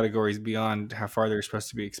any of the categories beyond how far they're supposed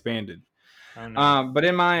to be expanded. Oh, no. But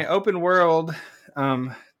in my open world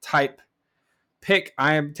type pick,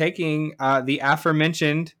 I am taking the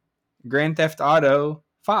aforementioned Grand Theft Auto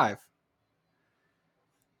 5.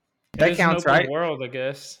 That counts, right? World, I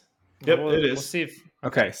guess. Yep, it is. We'll see if.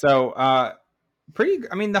 Okay, so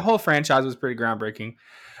the whole franchise was pretty groundbreaking.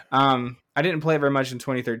 I didn't play it very much in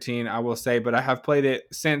 2013, I will say, but I have played it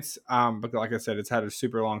since. But like I said, it's had a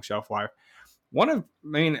super long shelf life.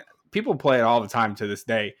 People play it all the time to this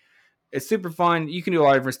day. It's super fun. You can do a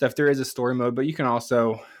lot of different stuff. There is a story mode, but you can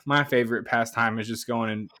also. My favorite pastime is just going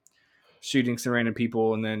and shooting some random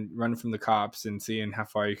people and then running from the cops and seeing how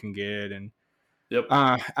far you can get and. Yep.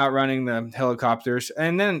 Outrunning the helicopters.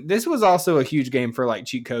 And then this was also a huge game for like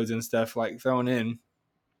cheat codes and stuff, like throwing in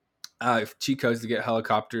cheat codes to get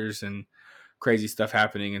helicopters and crazy stuff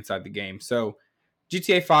happening inside the game. So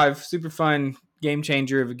GTA 5, super fun game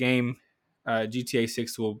changer of a game. GTA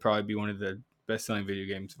 6 will probably be one of the best selling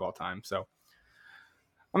video games of all time. So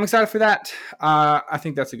I'm excited for that. I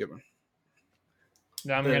think that's a good one.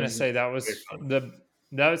 I'm going to say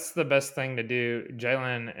that's the best thing to do.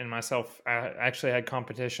 Jalen and myself actually had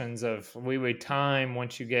competitions of we would time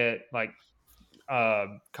once you get like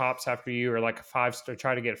cops after you or like a 5-star,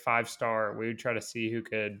 try to get 5-star. We would try to see who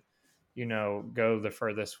could, go the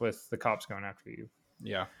furthest with the cops going after you.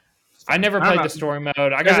 Yeah. I never played the story mode.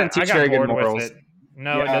 I got bored with it.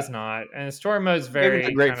 No, it does not. And the story mode is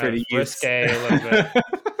very great for the risque a little bit.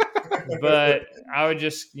 But I would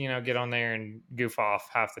just, get on there and goof off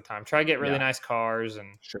half the time. Try to get really nice cars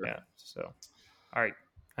and yeah. So, all right,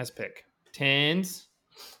 nice pick. Tens.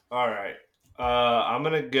 All right, I'm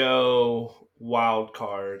gonna go wild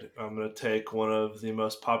card. I'm gonna take one of the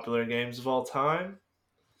most popular games of all time.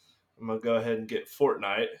 I'm gonna go ahead and get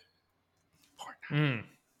Fortnite.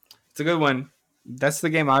 It's a good one. That's the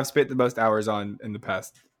game I've spent the most hours on in the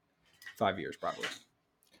past 5 years, probably.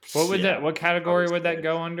 What would what category would that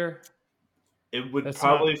go under? It would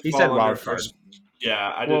probably he said wild card.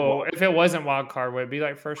 Yeah, I did. Well, if it wasn't wild card, would it be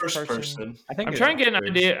like first person? I think I'm trying to get an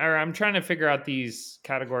idea, or I'm trying to figure out these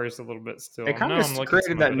categories a little bit still. They kind of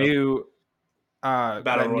created that new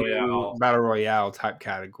battle royale type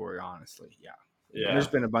category. Honestly, yeah. There's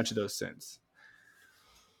been a bunch of those since,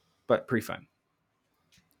 but pretty fun.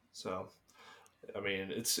 So, I mean,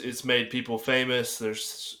 it's made people famous.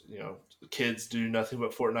 There's kids do nothing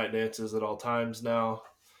but Fortnite dances at all times now.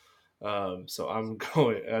 So I'm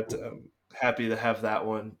happy to have that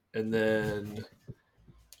one. And then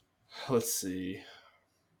let's see.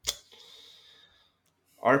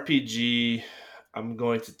 RPG, I'm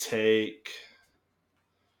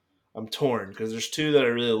torn because there's two that I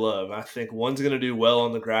really love. I think one's going to do well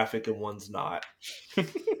on the graphic and one's not.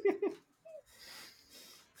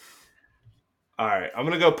 All right, I'm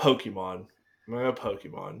going to go Pokemon.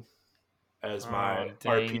 As my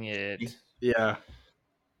RPG. Yeah.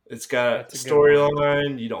 It's got a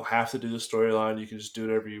storyline. You don't have to do the storyline. You can just do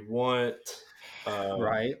whatever you want.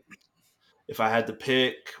 Right. If I had to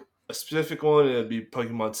pick a specific one, it would be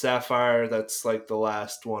Pokemon Sapphire. That's like the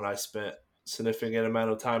last one I spent significant amount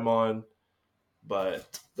of time on.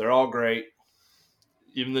 But they're all great.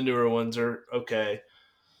 Even the newer ones are okay.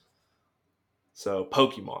 So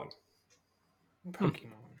Pokemon.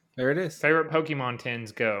 There it is. Favorite Pokemon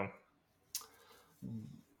tens go.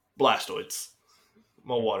 Blastoids.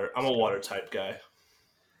 I'm a water type guy.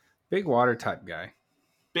 Big water type guy.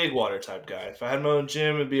 If I had my own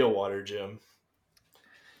gym, it'd be a water gym.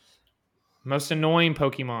 Most annoying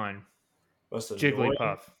Pokemon.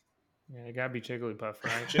 Jigglypuff. Yeah, it gotta be Jigglypuff,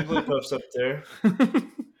 right? Jigglypuff's up there.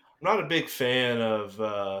 I'm not a big fan of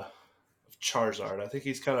Charizard. I think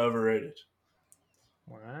he's kind of overrated.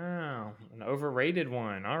 Wow, an overrated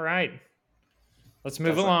one. All right. Let's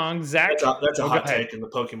move along. Zach. That's a hot take in the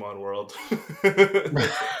Pokemon world.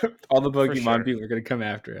 All the Pokemon people are going to come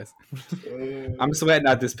after us. I'm sweating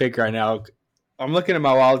out this pick right now. I'm looking at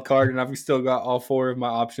my wild card, and I've still got all 4 of my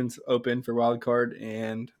options open for wild card,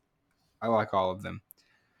 and I like all of them.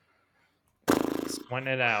 Sweating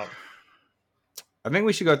it out. I think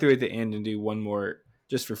we should go through at the end and do one more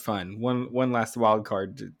just for fun. One last wild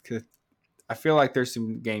card, because I feel like there's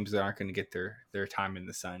some games that aren't going to get their time in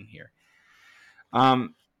the sun here.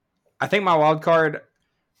 I think my wild card,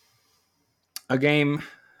 a game.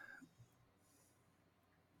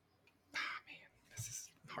 Oh, man, this is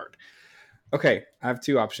hard. Okay, I have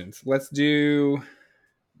 2 options. Let's do.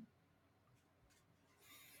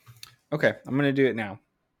 Okay, I'm going to do it now.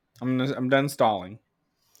 I'm done stalling.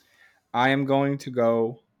 I am going to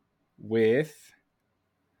go with.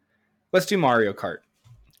 Let's do Mario Kart.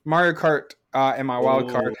 Mario Kart and my wild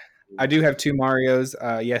card. I do have 2 Marios.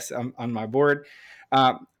 Yes, I'm on my board.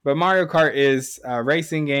 But Mario Kart is a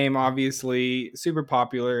racing game, obviously super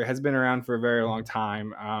popular. Has been around for a very long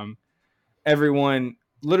time.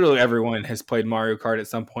 Literally everyone has played Mario Kart at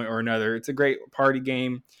some point or another. It's a great party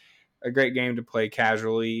game, a great game to play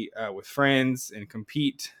casually with friends and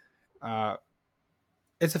compete.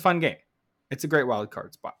 It's a fun game. It's a great wild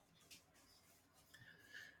card spot.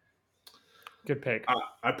 Good pick.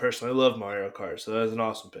 I personally love Mario Kart, so that's an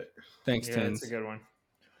awesome pick. Thanks, yeah, Tins. That's a good one.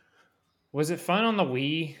 Was it fun on the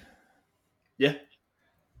Wii? Yeah.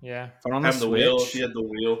 Yeah. Fun on the Switch. Wheel, if you had the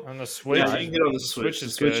wheel. On the Switch. Yeah, you can get on the Switch. The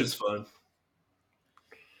Switch is fun.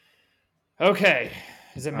 Okay.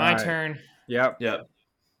 Is it my turn? Yep.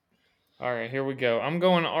 All right, here we go. I'm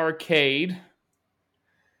going arcade.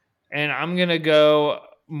 And I'm going to go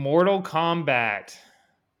Mortal Kombat.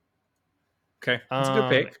 Okay. That's a good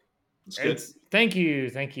pick. Thank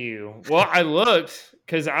you. Well, I looked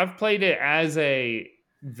because I've played it as a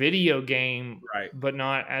video game, right, but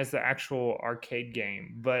not as the actual arcade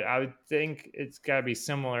game. But I would think it's got to be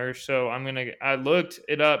similar. So I looked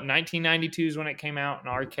it up. 1992 is when it came out, an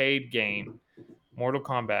arcade game, Mortal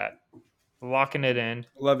Kombat. Locking it in.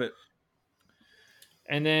 Love it.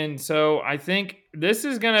 And then, so I think this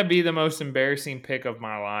is going to be the most embarrassing pick of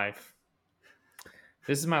my life.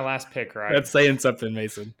 This is my last pick, right? That's saying something,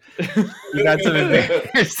 Mason. You got some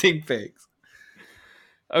embarrassing picks.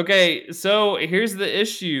 Okay, so here's the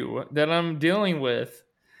issue that I'm dealing with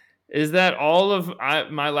is that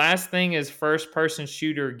my last thing is first-person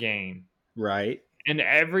shooter game. Right. And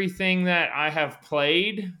everything that I have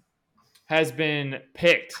played has been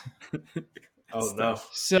picked. Oh, no.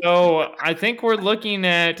 So I think we're looking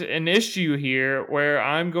at an issue here where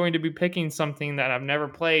I'm going to be picking something that I've never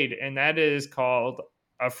played, and that is called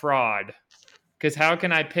a fraud. Because how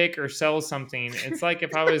can I pick or sell something? It's like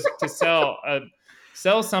if I was to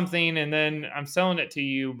sell something and then I'm selling it to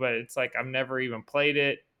you, but it's like I've never even played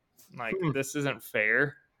it. Like, this isn't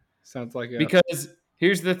fair. Sounds like because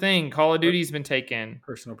here's the thing: Call of Duty's been taken.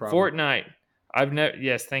 Personal problem. Fortnite.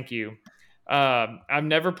 Yes, thank you. I've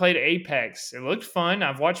never played Apex. It looked fun.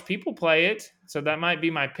 I've watched people play it, so that might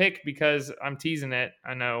be my pick because I'm teasing it.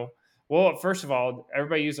 I know. Well, first of all,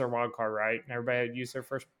 everybody used their wild card, right? And everybody used their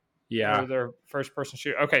their first person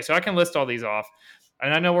shoot. Okay, so I can list all these off,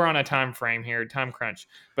 and I know we're on a time frame here, time crunch,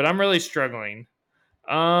 but I'm really struggling.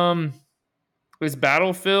 Is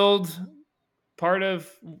Battlefield part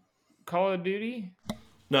of Call of Duty?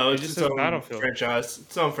 No, it's just its own Battlefield franchise.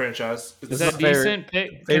 Its own franchise. Is that decent?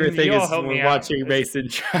 Favorite thing is watching Mason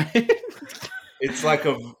try. It's like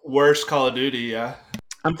a worse Call of Duty, yeah.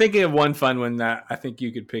 I'm thinking of one fun one that I think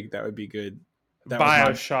you could pick that would be good.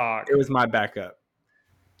 BioShock. It was my backup.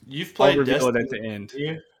 You've played Destiny at the end.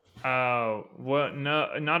 Oh, well,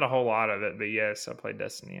 no, not a whole lot of it, but yes, I played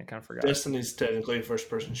Destiny. I kind of forgot. Destiny's technically a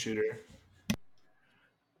first-person shooter.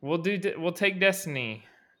 We'll take Destiny.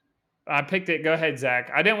 I picked it. Go ahead,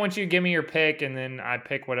 Zach. I didn't want you to give me your pick, and then I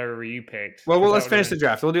pick whatever you picked. Well, let's finish the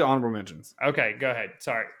draft. We'll do honorable mentions. Okay, go ahead.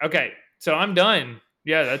 Sorry. Okay, so I'm done.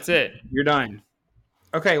 Yeah, that's it. You're done.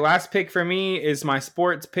 Okay, last pick for me is my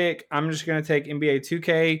sports pick. I'm just going to take NBA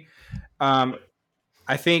 2K.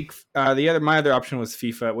 I think my other option was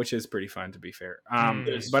FIFA, which is pretty fun to be fair.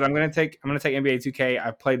 But I'm going to take NBA 2K.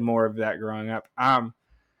 I played more of that growing up.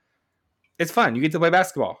 It's fun. You get to play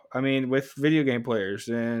basketball. I mean, with video game players,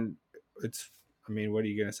 and what are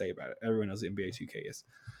you going to say about it? Everyone knows what NBA 2K is.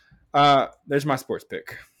 There's my sports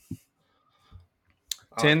pick.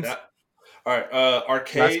 Tins. All right.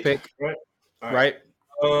 Arcade. Last pick. Right.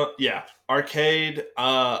 Yeah, arcade.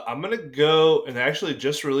 I'm gonna go, and I actually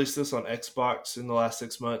just released this on Xbox in the last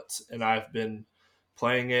 6 months, and I've been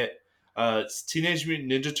playing it. It's Teenage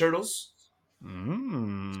Mutant Ninja Turtles. So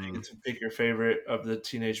you get to pick your favorite of the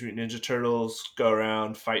Teenage Mutant Ninja Turtles, go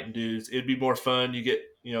around fighting dudes. It'd be more fun. You get,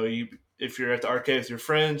 if you're at the arcade with your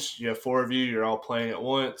friends, you have 4 of you, you're all playing at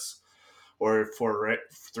once. Or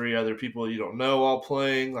 3 other people you don't know all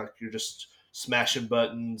playing. Like, you're just smashing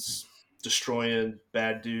buttons, destroying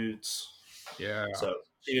bad dudes. Yeah. So,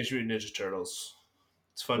 Teenage Mutant Ninja Turtles.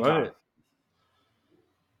 It's a fun Love time. it.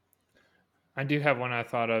 I do have one I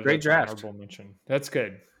thought of. Great draft. Honorable mention. That's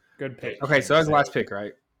good. Good pick. Okay, so that's the last pick,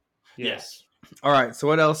 right? Yes. All right. So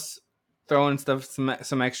what else? Throwing stuff,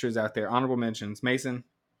 some extras out there. Honorable mentions. Mason.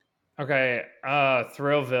 Okay.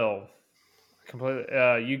 Thrillville.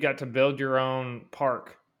 Completely. You got to build your own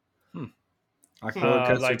park. Like Roller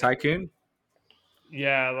Coaster Tycoon.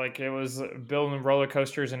 Yeah, like it was building roller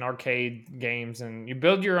coasters and arcade games, and you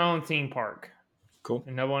build your own theme park. Cool.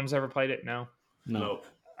 And no one's ever played it. No. Nope.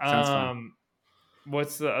 Sounds fun.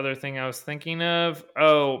 What's the other thing I was thinking of?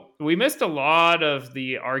 Oh, we missed a lot of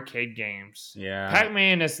the arcade games. Yeah.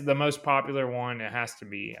 Pac-Man is the most popular one. It has to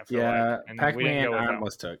be. I feel like. And Pac-Man I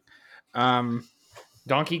almost took.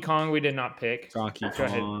 Donkey Kong we did not pick. Donkey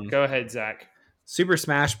Kong. Go ahead, Zach. Super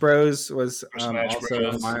Smash Bros. Was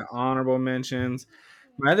also my honorable mentions.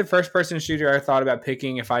 My other first-person shooter I thought about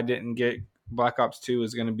picking if I didn't get Black Ops 2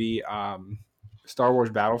 was going to be Star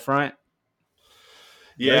Wars Battlefront.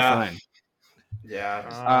 Yeah. Very fun.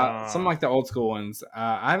 Yeah. Some like the old school ones.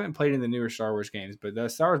 I haven't played in the newer Star Wars games, but the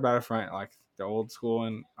Star Wars Battlefront, like the old school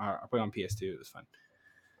one, I played on PS2. It was fun.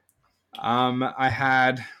 I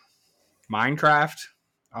had Minecraft.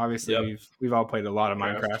 Obviously, we've all played a lot of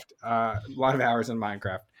Minecraft. A lot of hours in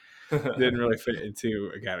Minecraft. Didn't really fit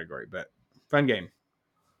into a category, but fun game.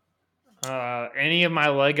 Any of my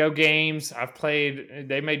Lego games I've played,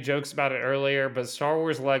 they made jokes about it earlier, but Star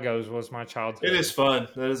Wars Legos was my childhood. It is fun.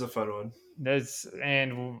 That is a fun one.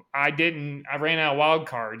 And I ran out of wild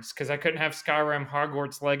cards because I couldn't have Skyrim,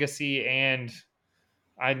 Hogwarts Legacy, and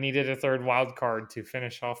I needed a third wild card to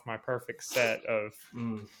finish off my perfect set of,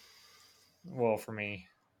 well, for me.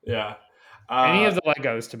 Yeah. Any of the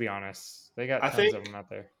Legos, to be honest. They got tons of them out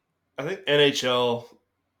there. I think NHL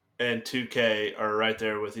and 2K are right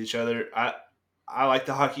there with each other. I like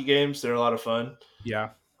the hockey games. They're a lot of fun. Yeah.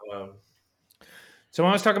 So when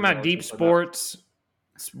I was talking about deep sports,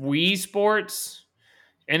 Wii Sports,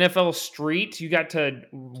 NFL Street, you got to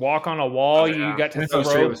walk on a wall. You got to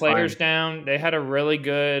throw players down. They had a really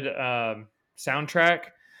good soundtrack.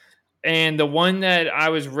 And the one that I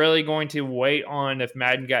was really going to wait on if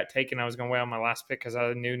Madden got taken, I was going to wait on my last pick because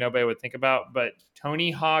I knew nobody would think about. But Tony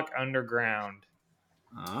Hawk Underground.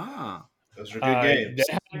 Those are good games.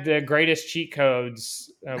 They had the greatest cheat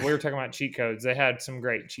codes. We were talking about cheat codes. They had some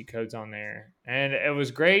great cheat codes on there. And it was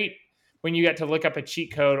great when you got to look up a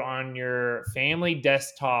cheat code on your family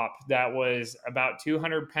desktop that was about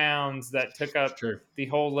 200 pounds that took up the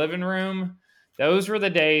whole living room. Those were the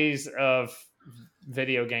days of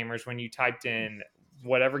video gamers when you typed in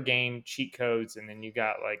whatever game cheat codes and then you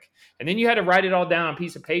got and then you had to write it all down on a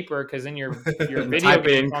piece of paper because then your video type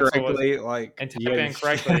game in correctly in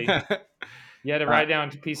correctly. You had to write down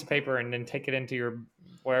a piece of paper and then take it into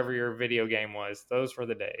wherever your video game was. Those were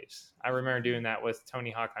the days. I remember doing that with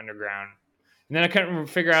Tony Hawk Underground. And then I couldn't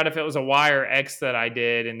figure out if it was a Y or X that I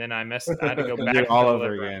did, and then I had to go back all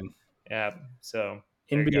over again. Yeah. So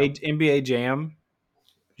NBA Jam.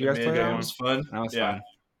 Did you guys play that? That was fun. That was fun.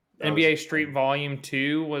 NBA Street Volume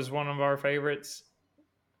 2 was one of our favorites.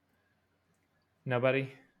 Nobody?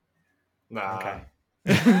 Nah. Okay.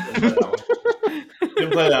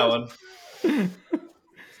 Didn't play that one.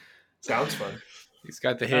 Sounds fun. He's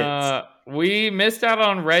got the hits. We missed out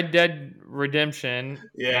on Red Dead Redemption.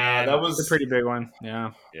 Yeah, that was a pretty big one.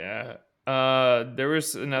 Yeah. Yeah. There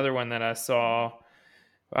was another one that I saw.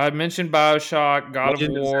 I mentioned BioShock, God of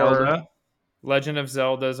War, Legend of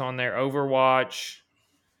Zelda's on there, Overwatch.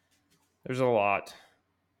 There's a lot.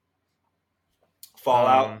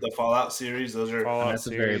 Fallout, the Fallout series. Those are that's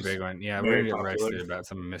a very big one. Yeah, we're gonna get roasted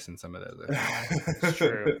about missing some of those. It's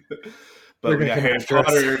true. But we got Harry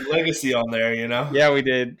Potter Legacy on there, you know? Yeah, we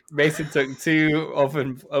did. Mason took 2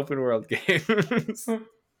 open world games.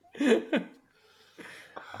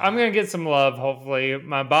 I'm going to get some love, hopefully.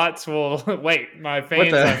 My bots will... Wait, my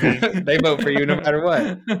fans, they vote for you no matter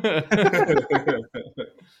what.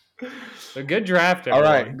 A good draft, everyone.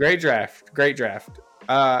 All right, great draft.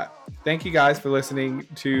 Thank you guys for listening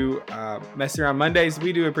to Messing Around Mondays.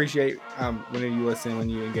 We do appreciate when you listen, when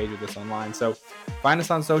you engage with us online. So find us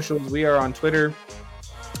on socials. We are on Twitter.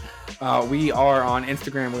 We are on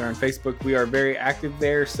Instagram. We are on Facebook. We are very active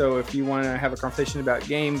there. So if you want to have a conversation about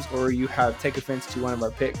games or you take offense to one of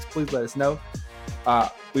our picks, please let us know.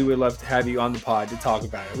 we would love to have you on the pod to talk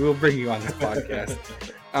about it. We will bring you on the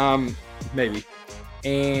podcast. Maybe.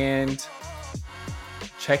 And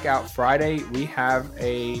check out Friday. We have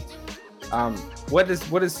a what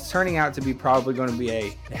is turning out to be probably going to be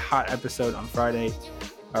a hot episode on Friday.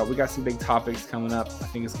 We got some big topics coming up. I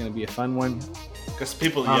think it's going to be a fun one. Because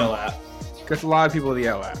people to yell at. Because a lot of people to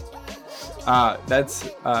yell at. That's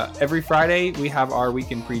every Friday we have our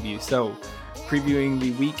weekend preview. So previewing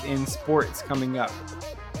the week in sports coming up.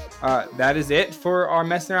 That is it for our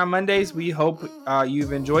Messing Around Mondays. We hope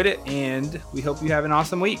you've enjoyed it, and we hope you have an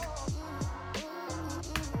awesome week.